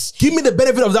idiot. Give me the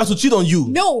benefit of that to cheat on you.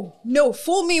 No.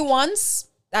 Fool me once,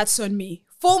 that's on me.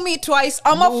 Fool me twice,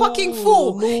 I'm a fucking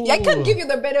fool. no. I can't give you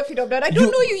the benefit of that. I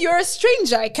don't know you. You're a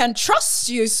stranger. I can trust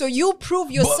you. So you prove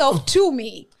yourself to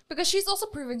me. Because she's also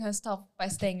proving herself by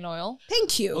staying loyal.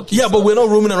 Thank you. Yeah, but we're not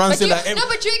roaming around But saying you, like, no,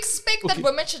 but you expect that Okay.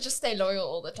 women should just stay loyal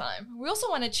all the time. We also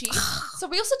want to cheat. So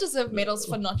we also deserve medals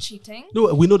for not cheating.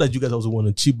 no, we know that you guys also want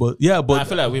to cheat, but yeah, but I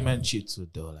feel like women cheat too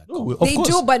though. Like, no, of They course.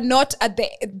 do, but not at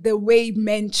the way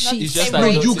men cheat. It's just No,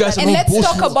 like you guys are And not let's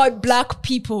talk boastful. about black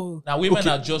people. now women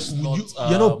Okay, are just not.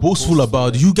 You're not boastful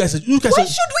about it. You guys. Why are,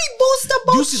 should we boast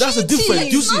about You see, that's the cheating?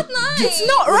 difference. You see, Not nice. It's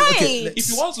not right. Okay, If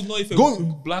you want to know if a Go-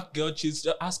 black girl cheats,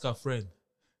 just ask her friend.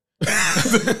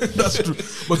 That's true.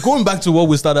 But going back to what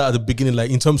we started at the beginning,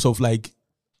 like in terms of like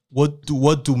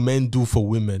what do men do for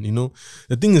women? You know,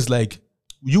 the thing is like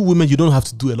you women, you don't have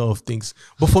to do a lot of things.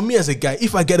 But for me as a guy,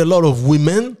 if I get a lot of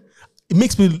women, it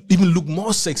makes me even look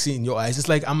more sexy in your eyes. It's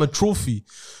like I'm a trophy.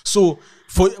 So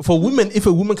for women, if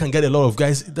a woman can get a lot of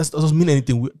guys, that doesn't mean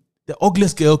anything. the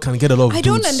ugliest girl can get a lot of I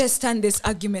don't dudes. understand this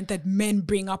argument that men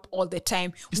bring up all the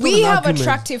time. It's We not an have argument.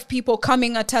 attractive people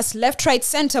coming at us left, right,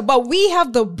 center, but we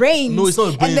have the brains No, it's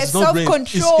not brains, and the it's not brains.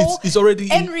 self-control It's already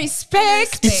and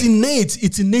respect. It's innate.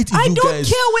 It's innate in I you don't guys.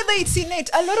 care whether it's innate.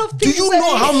 A lot of Do things. you that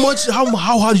know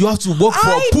how hard you have to work for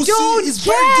a I pussy? don't It's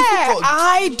care. very difficult.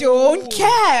 I don't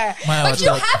care. But you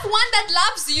have one that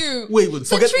loves you. Wait,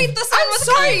 So forget- treat the son I'm with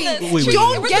sorry. kindness. Wait,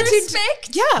 Don't with get into respect.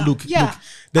 Yeah. Look, yeah. look,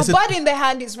 there's a a- bird in the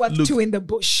hand is worth Look. 2 in the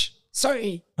bush.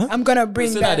 Sorry, I'm gonna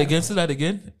bring Say that. that again. Say that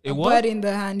again. A A what? bird in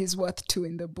the hand is worth 2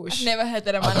 in the bush. Never heard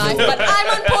that in my life, but I'm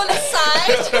on Paula's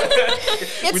side.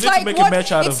 It's need to like make a what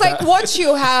match out it's of like that. what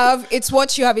you have. It's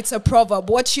what you have. It's a proverb.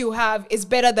 What you have is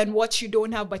better than what you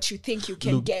don't have, but you think you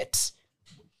can get.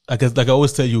 Like I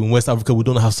always tell you, in West Africa, we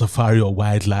don't have safari or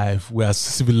wildlife. We are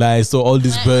civilized. So all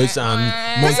these birds and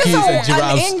This monkeys is and an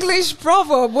giraffes. English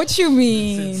proverb. What you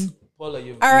mean? Paula,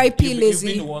 you've R.I.P. You've Lizzie.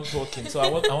 been the one talking, so I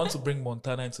want to bring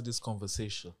Montana into this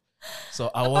conversation. So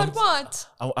I About want what?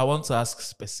 I want to ask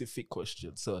specific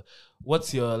questions. So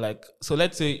what's your like? So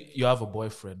let's say you have a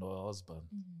boyfriend or a husband,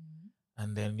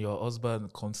 and then your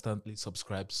husband constantly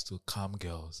subscribes to cam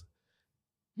girls.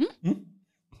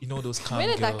 You know those cam Where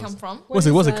did girls. that come from? What's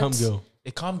is a that? cam girl?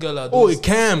 A cam girl are Oh, those, a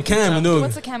cam, you know.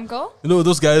 What's a cam girl? You know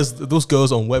those guys, those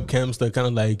girls on webcams, they're kind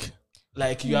of like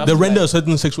like you have they to, render a like,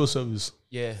 certain sexual service.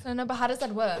 yeah. No, but how does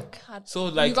that work? So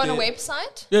like you got a they-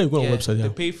 website? Yeah, you go on Yeah, a website. they Yeah,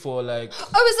 pay for like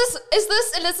Oh, is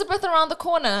this Elizabeth around the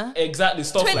corner? exactly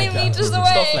stuff 20 like that. meters Stuff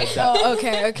away. like that. Oh,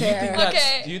 okay, Do you okay. think that's,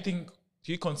 Okay.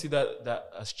 do you consider that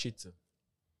as cheating?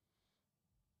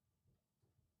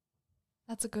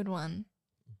 That's a good one.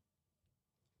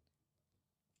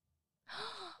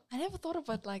 I never thought of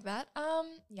it like that.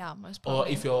 Yeah, most Or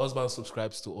probably. if your husband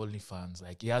subscribes to OnlyFans,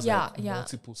 like he has Yeah, like yeah.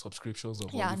 multiple subscriptions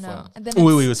of yeah, OnlyFans. no. And then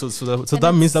Oh, it's- wait. So and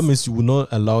that means it's- you will not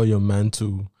allow your man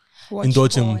to Watch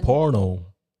indulge in porn. porno.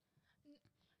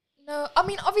 No, I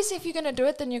mean, obviously, if you're gonna do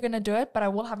it, then you're gonna do it. But I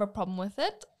will have a problem with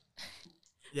it.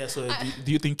 Yeah, so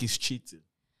do you think he's cheating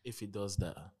if he does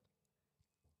that?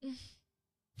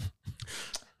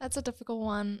 That's a difficult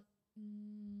one.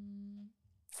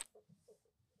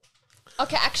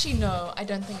 Okay, actually, no. I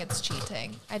don't think it's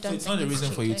cheating. I don't. So it's think not a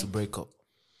reason for you to cheating. break up.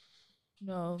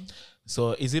 No.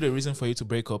 So is it a reason for you to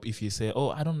break up if you say, "Oh,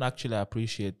 I don't actually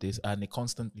appreciate this," and he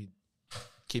constantly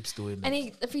keeps doing it?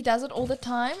 And if he does it all the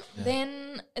time,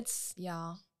 then it's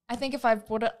I think if I've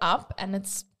brought it up and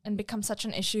it's become such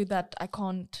an issue that I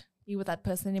can't be with that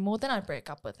person anymore, then I break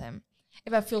up with him.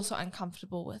 If I feel so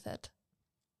uncomfortable with it.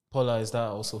 Paula, is that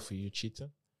also for you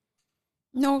cheating?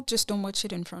 No, just don't watch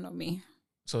it in front of me.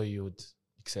 So you would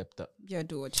accept that? Yeah,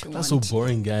 do what you That's so want.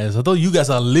 boring, guys. I thought you guys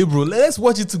are liberal. Let's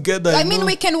watch it together. I you mean, know?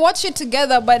 we can watch it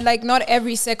together, but like not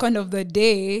every second of the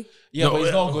day. Yeah, No, but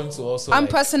he's not going to also. I'm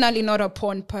like, personally not a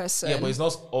porn person. yeah, but he's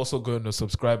not also going to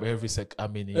subscribe every sec. I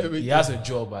mean, he has a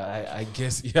job. I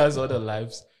guess he has other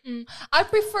lives. I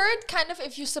prefer it kind of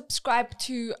if you subscribe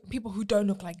to people who don't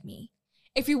look like me.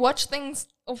 If you watch things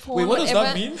or porn, Wait, what does whatever,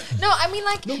 that mean? No, I mean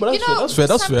like No, but you that's fair, know, that's fair,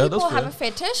 that's some fair, people that's have fair.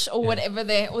 a fetish or whatever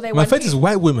they My want. fetish is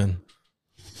white women.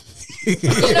 You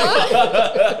know?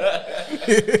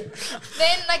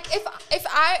 Then like if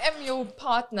I am your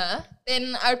partner,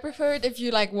 then I prefer it if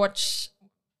you like watch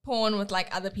porn with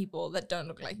like other people that don't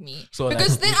look like me. So, like-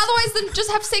 because then otherwise then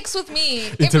just have sex with me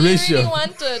if Interracial. you really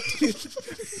want it.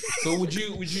 So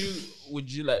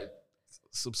would you like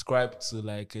subscribe to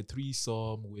like a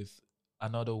threesome with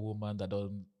another woman that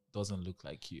doesn't look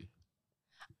like you?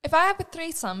 If I have a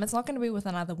threesome, it's not going to be with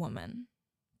another woman.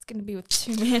 It's going to be with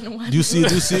 2 men and 1 Do you see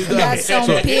that? That's some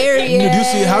So, period. do you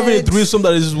see having a threesome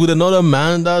that is with another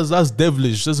man? That's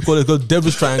devilish. That's called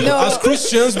devil's triangle. No. As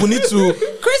Christians, we need to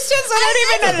Christians are not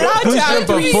even allowed to Christian have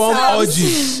perform threesomes.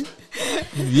 orgies.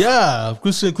 Yeah,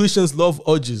 Christians love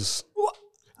orgies.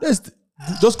 Let's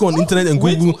just go on the internet and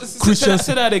Google Christians.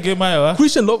 Say that again, Maya.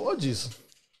 Christian love orgies.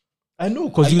 I know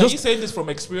because Are you you just saying this from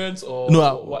experience or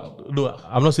no, no.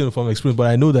 I'm not saying it from experience,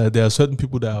 but I know that there are certain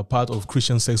people that are part of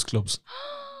Christian sex clubs.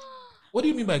 What do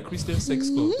you mean by Christian sex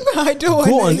club? I don't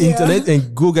Go wanna on hear. internet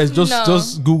and go, guys. No.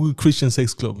 Just Google Christian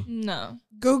sex club. No.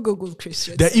 Go Google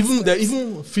Christians. There are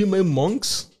even female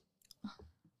monks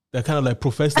that kind of like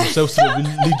profess themselves to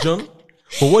the religion.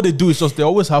 But what they do is just they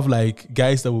always have like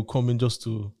guys that will come in just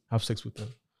to have sex with them.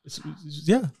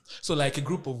 Yeah. So like a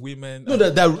group of women. No,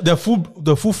 they're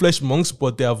full-fledged monks,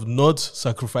 but they have not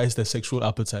sacrificed their sexual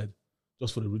appetite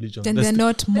just for the religion. Then That's they're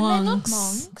not Then they're not monks.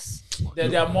 monks.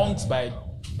 They are monks by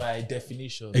by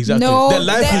definition. Exactly. No, Their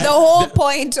life the is, whole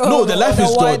point of no, the life is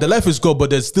word- God. The life is God, but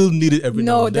they still need it every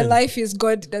now No, and the then. life is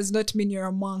God does not mean you're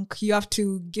a monk. You have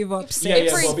to give up sex. Yeah, but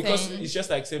Everything. because it's just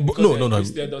like saying But because no, you're no.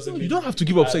 Christian doesn't mean You don't have to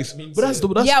give up that sex. means, But that's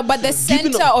Yeah, but the giving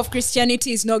center up- of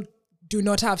Christianity is not do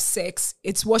not have sex.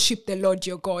 It's worship the Lord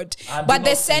your God. And But do the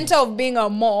not sin. center of being a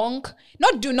monk,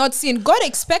 not do not sin. God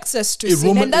expects us to A sin,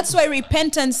 Roman- and that's why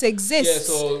repentance exists.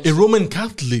 yeah. So a Roman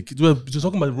Catholic. We're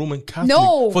talking about Roman Catholic.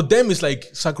 No. For them, it's like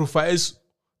sacrifice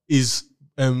is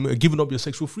giving up your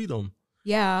sexual freedom.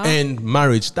 Yeah. And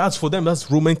marriage. That's for them.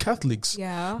 That's Roman Catholics.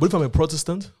 Yeah. But if I'm a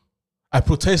Protestant, I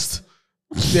protest.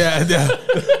 Yeah.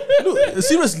 No,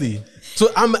 seriously. So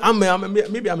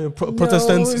maybe I'm a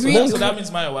Protestant. we- so that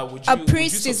means, Maya, why would you? A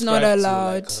priest is not subscribe to,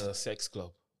 allowed. like, a sex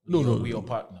club. No. With your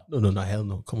partner. No, hell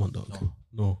no. Come on, dog.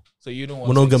 No. So you don't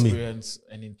want Monogamy. to experience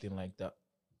anything like that.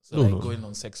 So No, like no. going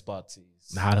on sex parties.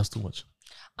 Nah, that's too much.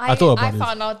 I thought about I it.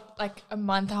 found out like a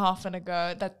month and a half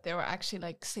ago that there were actually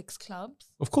like 6 clubs,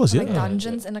 Of course, yeah. like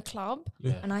dungeons in a club,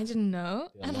 Yeah. and I didn't know.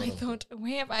 Yeah, a and lot I of thought,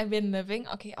 where have I been living?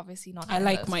 Okay, obviously not. I in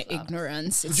like those my clubs.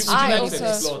 ignorance. Would It's you, would you I like to also-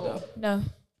 explore that? No.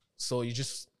 So you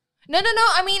just No.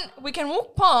 I mean, we can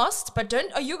walk past, but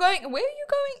don't. Are you going? Where are you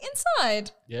going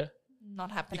inside? yeah. Not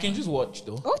You happening. can just watch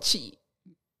though. Ochi.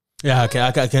 Yeah, I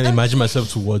can imagine myself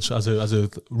to watch as a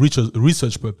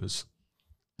research purpose.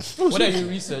 What are you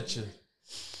researching?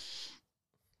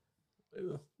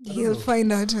 You'll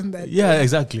find out on that. Yeah,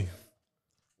 exactly.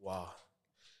 Wow.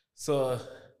 So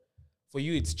for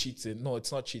you, it's cheating. No,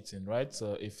 it's not cheating, right?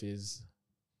 So if it's,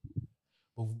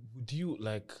 but would you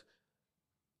like,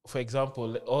 for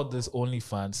example, all this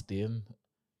OnlyFans thing,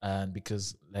 and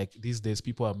because like these days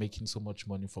people are making so much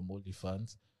money from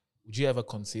OnlyFans, would you ever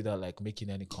consider like making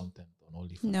any content on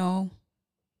OnlyFans? No.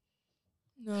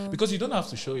 No. Because you don't have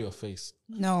to show your face.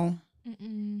 No.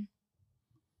 Mm-mm.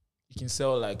 You can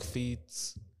sell like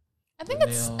feet. I think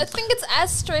nails. it's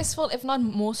as stressful, if not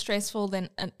more stressful, than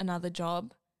another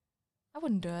job. I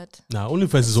wouldn't do it. Nah,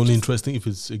 OnlyFans is only interesting if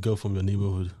it's a girl from your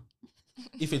neighborhood.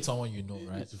 If it's someone you know,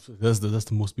 right? That's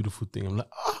the most beautiful thing. I'm like,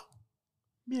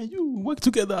 me and you work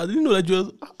together. I didn't know that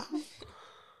you.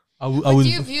 I But will. do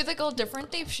you view the girl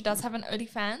differently if she does have an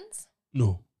OnlyFans?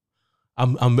 No,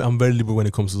 I'm very liberal when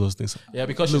it comes to those things. Yeah,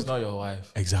 because she's not your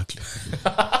wife. Exactly.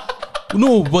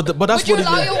 No, but that's Would you what.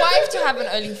 allow your wife to have an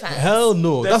OnlyFans? Hell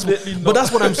no. Definitely not. But that's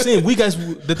what I'm saying. We guys,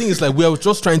 the thing is like we are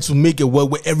just trying to make a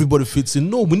world where everybody fits in.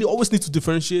 No, always need to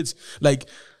differentiate. Like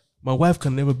my wife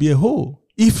can never be a hoe.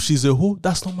 If she's a hoe,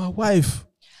 that's not my wife.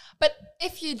 But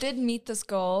if you did meet this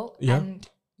girl Yeah. and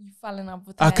you fell in love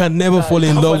with her, I can never Nah, fall you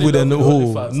in can't love fall with in a love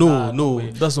with hoe. OnlyFans. No, Nah, no, way.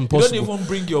 that's You impossible. don't even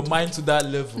bring your mind to that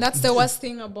level. That's the worst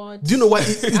thing about Do you know why?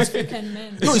 It's, African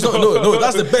men. no, it's not. No.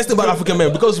 That's the best thing about African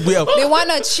men because we are. They want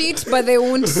to cheat, but they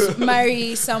won't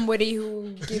marry somebody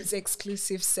who gives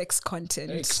exclusive sex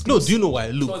content. No, do you know why?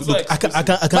 Look, So it's look. not I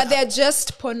can. But they're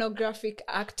just pornographic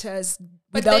actors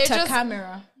But without they're a just-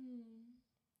 camera.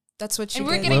 That's what you and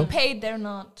we're get. getting paid, they're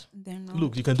not. They're not.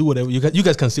 Look, you can do whatever. You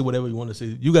guys can say whatever you want to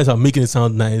say. You guys are making it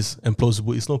sound nice and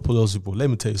plausible. It's not plausible.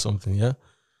 Let me tell you something. Yeah,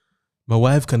 my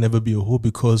wife can never be a hoe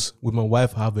because with my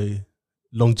wife I have a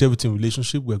longevity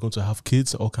relationship. We're going to have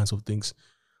kids, all kinds of things.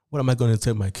 What am I going to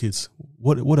tell my kids?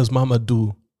 What does mama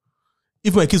do?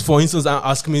 If my kids, for instance, are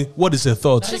asking me what is her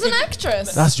thought, She's an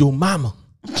actress. that's your mama.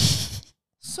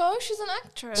 So she's an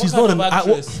actress. She's What not kind an of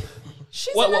actress?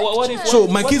 She's What- an what- what actress. if- So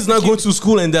my What kids is the now kid- going to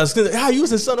school and they're saying, you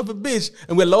was a son of a bitch.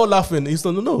 And we're all laughing. He's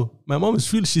like, no, my mom is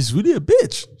she's really a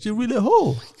bitch. She's really a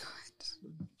hoe.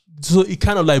 So it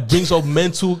kind of like brings up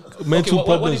mental Okay, what if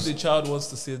problems. the child wants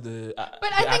to say the?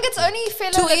 But I think it's only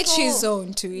fair To each his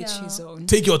own. To each Yeah. his own.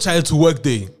 Take your child to work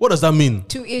day. What does that mean?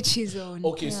 To each his own.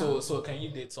 Okay, so can you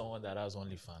date someone that has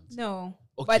OnlyFans? No.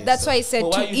 Okay, But that's so- why I said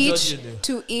but why to are you each judging them?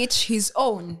 to each his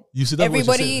own. You see, that's what you're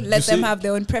Everybody saying. let You them see, have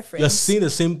their own preference. You're saying the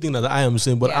same thing that I am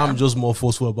saying, but Yeah. I'm just more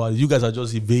forceful about it. You guys are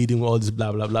just evading all this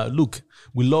blah blah blah. Look,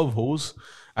 we love hoes.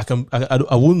 I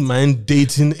wouldn't mind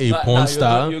dating a porn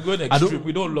star. You're going I don't- extreme.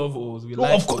 We don't love hoes. We No,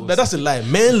 like of course, hoes. that's a lie.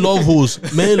 Men love hoes.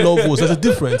 Men love hoes. There's a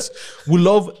difference. We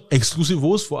love exclusive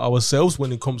hoes for ourselves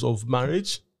when it comes of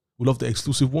marriage. We love the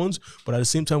exclusive ones, but at the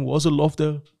same time, we also love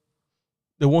the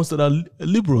ones that are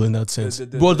liberal in that sense.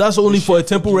 But that's only for a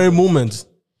temporary moment.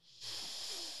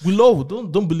 We love.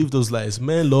 Don't believe those lies.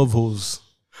 Men love hoes.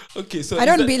 Okay, so I is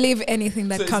don't there- believe anything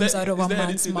that so is comes there- out of is a there man's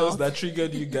anything else mouth. that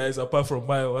triggered you guys apart from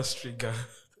my was trigger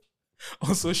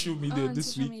on social media on this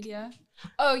social week? media.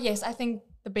 Oh yes, I think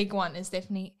the big one is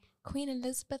definitely Queen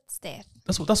Elizabeth's death.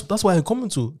 That's why I'm coming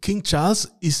to. King Charles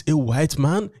is a white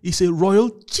man. He's a royal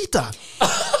cheater.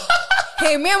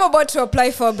 Hey, me, I'm about to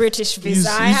apply for a British visa.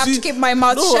 I have to keep my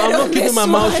mouth shut. I'm not on keeping this my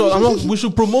mouth shut. one. We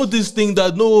should promote this thing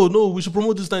that we should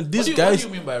promote this thing. These What guys, do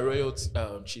you mean by royal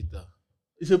cheater?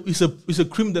 it's a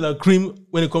cream de la cream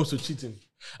when it comes to cheating.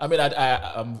 I mean,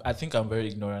 I think I'm very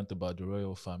ignorant about the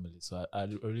royal family, so I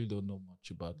really don't know much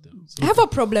about them. So I have a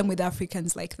problem with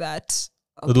Africans like that.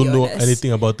 I don't know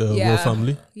anything about the royal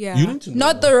family. Yeah, You need to know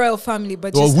not the royal family,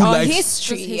 but Well, just who our likes-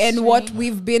 history Just and history. what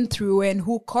we've been through and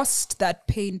who caused that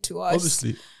pain to us.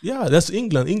 Obviously, yeah, that's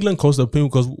England. England caused the pain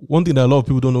because one thing that a lot of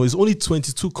people don't know is only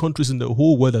 22 countries in the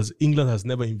whole world that England has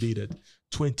never invaded.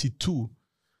 22.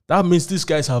 That means these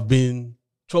guys have been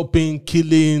chopping,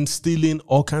 killing, stealing,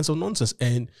 all kinds of nonsense.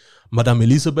 And Madame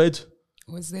Elizabeth,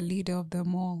 Was the leader of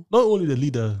them all. not only the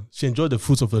leader, she enjoyed the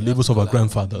fruits of the labors of her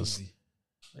grandfathers.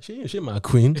 She my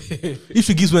queen. If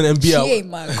she gives me an MBA, She ain't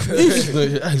my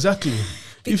queen. exactly.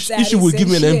 Big If Daddy she would said give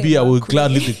me an she ain't MBA, I my would queen.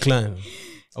 gladly decline.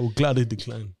 I would gladly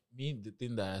decline. Me, the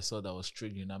thing that I saw that was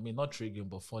triggering, I mean, not triggering,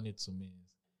 but funny to me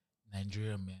is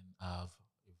Nigerian men have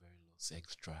a very low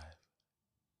sex drive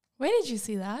Where did you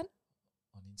see that?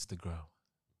 on Instagram.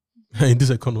 In this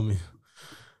economy.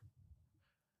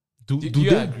 Do Do you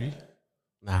they? agree?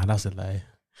 Nah, that's a lie.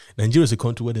 Nigeria is a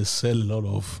country where they sell a lot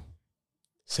of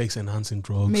sex enhancing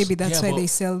drugs. Maybe that's Yeah, why but- they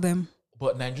sell them.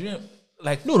 But Nigerian,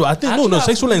 like, No, I think actually,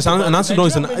 sexual enhancing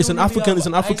drugs Nigerian men it's an don't really African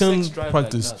have high African sex drive like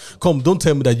practice. that. Come, don't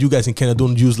tell me that you guys in Kenya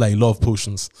don't use like love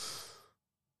potions.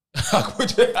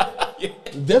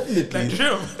 Definitely.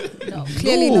 Nigerian.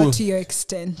 Clearly No. not to your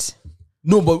extent.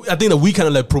 No, but I think that we kind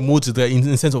of like promote it in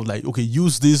the sense of like, okay,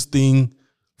 use this thing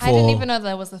for. I didn't even know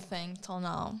that was a thing till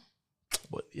now.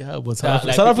 But yeah, but Yeah, South,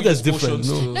 like South Africa people is use different.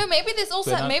 potions No. to- No, maybe there's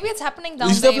also But maybe it's happening down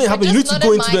It's there. definitely but happening. You need just to not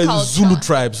go in into my the culture. Zulu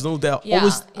tribes. No, they're Yeah,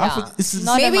 always yeah. Africa. This is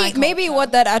Not in my Maybe culture.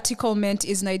 what that article meant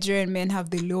is Nigerian men have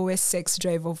the lowest sex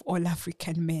drive of all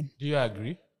African men. Do you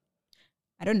agree?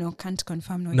 I don't know, can't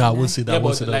confirm. no, I won't say that. I Yeah,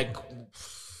 won't but say that. like,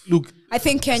 Look, I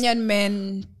think Kenyan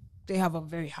men, they have a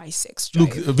very high sex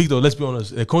look, drive. Victor. Let's be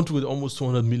honest. A country with almost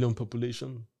 200 million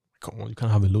population. Come on, you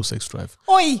can't have a low sex drive.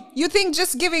 Oi, you think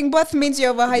just giving birth means you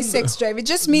have a high sex drive? It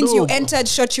just means you No. entered,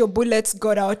 shot your bullets,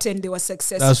 got out, and they were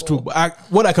successful. That's true. But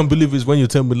what I can believe is when you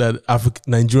tell me that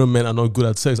Nigerian men are not good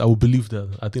at sex, I will believe that.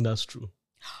 I think that's true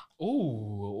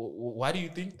oh, why do you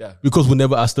think that? because we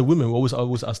never ask the women. We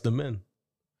always ask the men.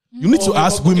 You need to Oh,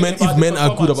 ask okay, women about if the men are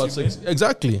good about performance, sex.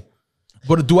 Exactly.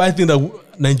 But do I think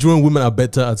that Nigerian women are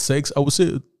better at sex? I would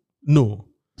say no.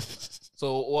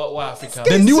 So what Africa?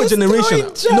 The newer just generation,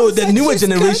 throwing jabs no, the at newer this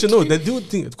generation, no, country. they do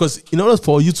think because in order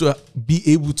for you to be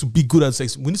able to be good at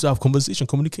sex, we need to have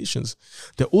communications.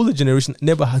 The older generation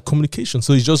never had communication,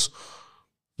 so it's just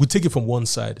we take it from one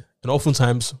side, and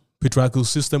oftentimes patriarchal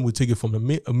system we take it from a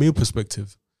male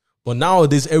perspective. But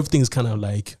nowadays everything is kind of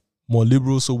like more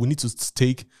liberal, so we need to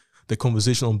take the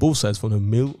conversation on both sides from the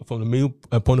male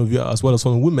point of view as well as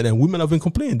from the women. And women have been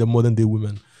complaining, the modern day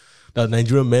women, that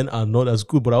Nigerian men are not as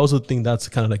good. But I also think that's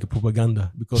kind of like a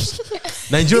propaganda because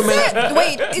Nigerian men,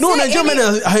 Wait, Nigerian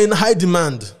men are in high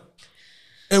demand,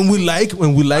 and we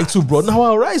like to broaden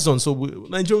our horizon. So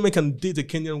Nigerian men can date a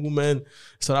Kenyan woman,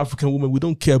 South African woman. We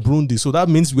don't care Burundi. So that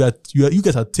means you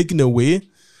guys are taking away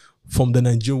from the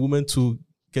Nigerian woman to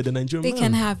get the Nigerian They man.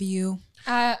 can have you.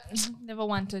 I never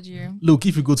wanted you. Look,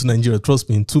 if you go to Nigeria, trust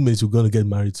me, in 2 minutes you're gonna get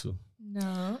married to.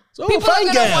 No. So People fine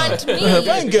are girl, gonna want me.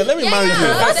 fine girl, let me marry you.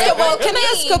 First They of all, want can I me,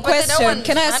 ask a but they don't question? want-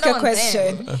 Can I I ask don't a want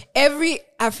them. question? Every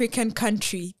African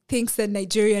country thinks that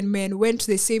Nigerian men went to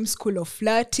the same school of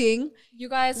flirting. You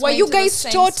guys Why went you to the guys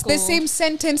same taught school. the same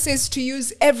sentences to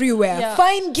use everywhere? Yeah.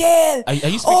 Fine girl. Are you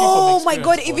speaking Oh from my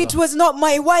God, experience, if it Paula? was not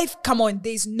my wife, come on.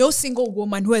 There's no single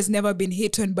woman who has never been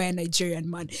hit on by a Nigerian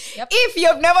man. Yep. If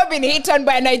you've never been hit on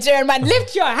by a Nigerian man,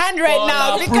 lift your hand right Paula,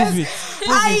 now prove because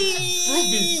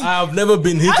it. I've never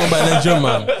been hit on by a Nigerian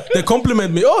man. They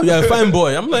compliment me. Oh, you're a fine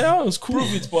boy. I'm like, oh, it's cool.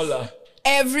 Prove it, Paula.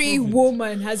 every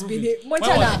woman has been hit.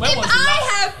 Montana, When was the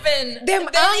last? have been. Them then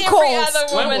uncles. Every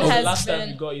other When woman was the has last time been.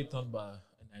 you got hit on by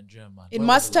a Nigerian man? it When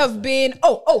must was the have been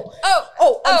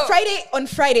on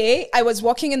Friday I was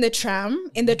walking in the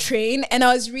train and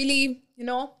I was really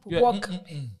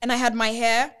and I had my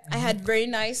hair, I had very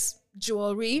nice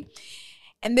jewelry,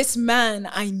 and this man,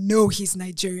 I know he's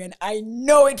Nigerian, I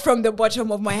know it from the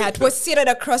bottom of my heart, was seated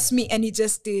across me and he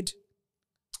just did,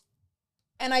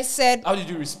 and I said, How did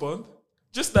you respond?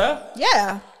 Just that?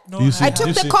 yeah, No, You see- I took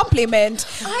you the see- compliment.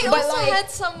 I But also like-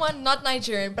 had someone, not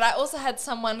Nigerian, but I also had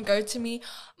someone go to me,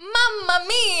 Mamma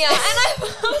Mia, and I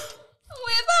thought,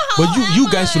 where the hell But you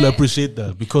am guys I? will appreciate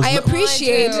that because I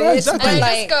appreciate do. it, Exactly. but And I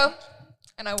like, just go,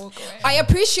 and I walk away. I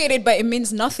appreciate it, but it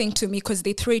means nothing to me because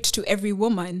they throw it to every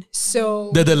woman.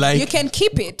 So That they like. you can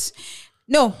keep it.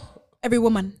 No, every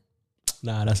woman.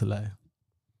 Nah, that's a lie.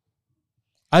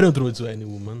 I don't throw it to any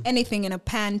woman. Anything in a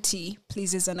panty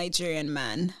pleases a Nigerian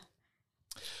man.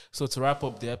 So to wrap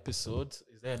up the episode,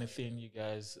 is there anything you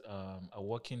guys are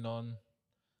working on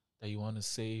that you want to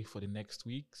say for the next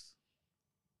weeks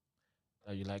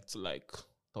that you like to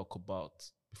talk about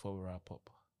before we wrap up?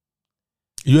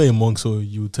 You're a monk, so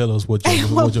you tell us what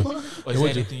you're Or is there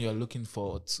anything you're looking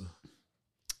forward to?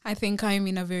 I think I'm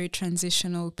in a very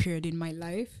transitional period in my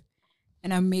life,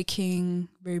 and I'm making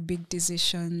very big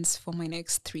decisions for my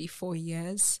next 3-4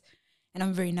 years, and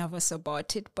I'm very nervous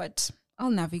about it, but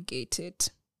I'll navigate it.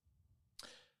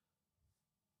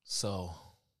 So,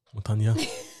 Tanya?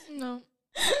 No.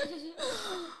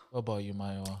 what about you,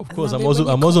 Maya? Of course, I'm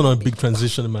also on a big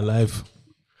transition in my life.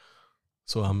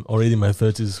 So I'm already in my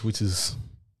 30s, which is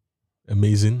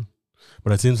amazing.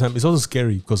 But at the same time, it's also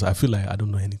scary because I feel like I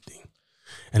don't know anything.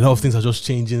 And a lot of things are just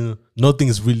changing. Nothing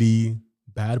is really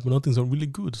bad, but nothing's really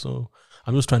good. So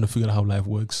I'm just trying to figure out how life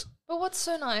works. But what's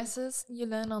so nice is you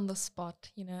learn on the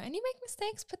spot, and you make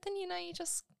mistakes, but then, you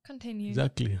just continue.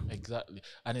 Exactly.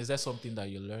 And is there something that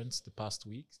you learned the past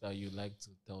weeks that you like to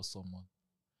tell someone?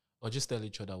 Or just tell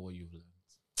each other what you've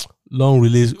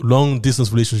learned? Long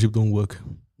distance relationship don't work.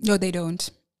 No, they don't.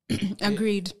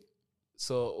 Agreed.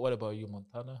 So what about you,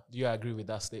 Montana? Do you agree with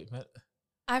that statement?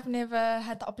 I've never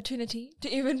had the opportunity to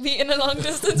even be in a long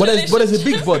distance But relationship. there's a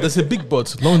big but. There's a big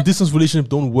but. Long distance relationship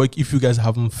don't work if you guys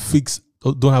haven't fixed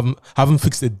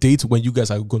a date when you guys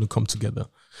are going to come together.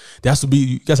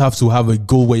 You guys have to have a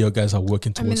goal where your guys are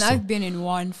working towards. I've been in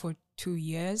one for 2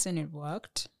 years and it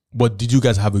worked. But did you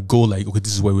guys have a goal like, okay,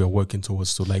 this is where we are working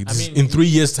towards? So like, in 3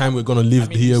 years' time, we're gonna live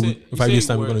here. In 5 years'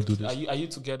 time, we're gonna do this. Are you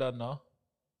together now?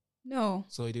 No.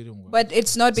 So it didn't work. But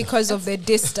it's not because of the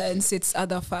distance; it's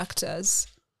other factors.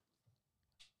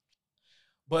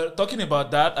 But talking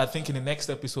about that, I think in the next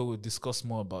episode we'll discuss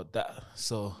more about that.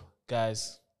 So,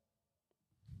 guys,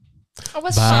 I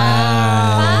was Bye.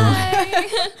 shy.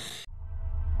 Bye.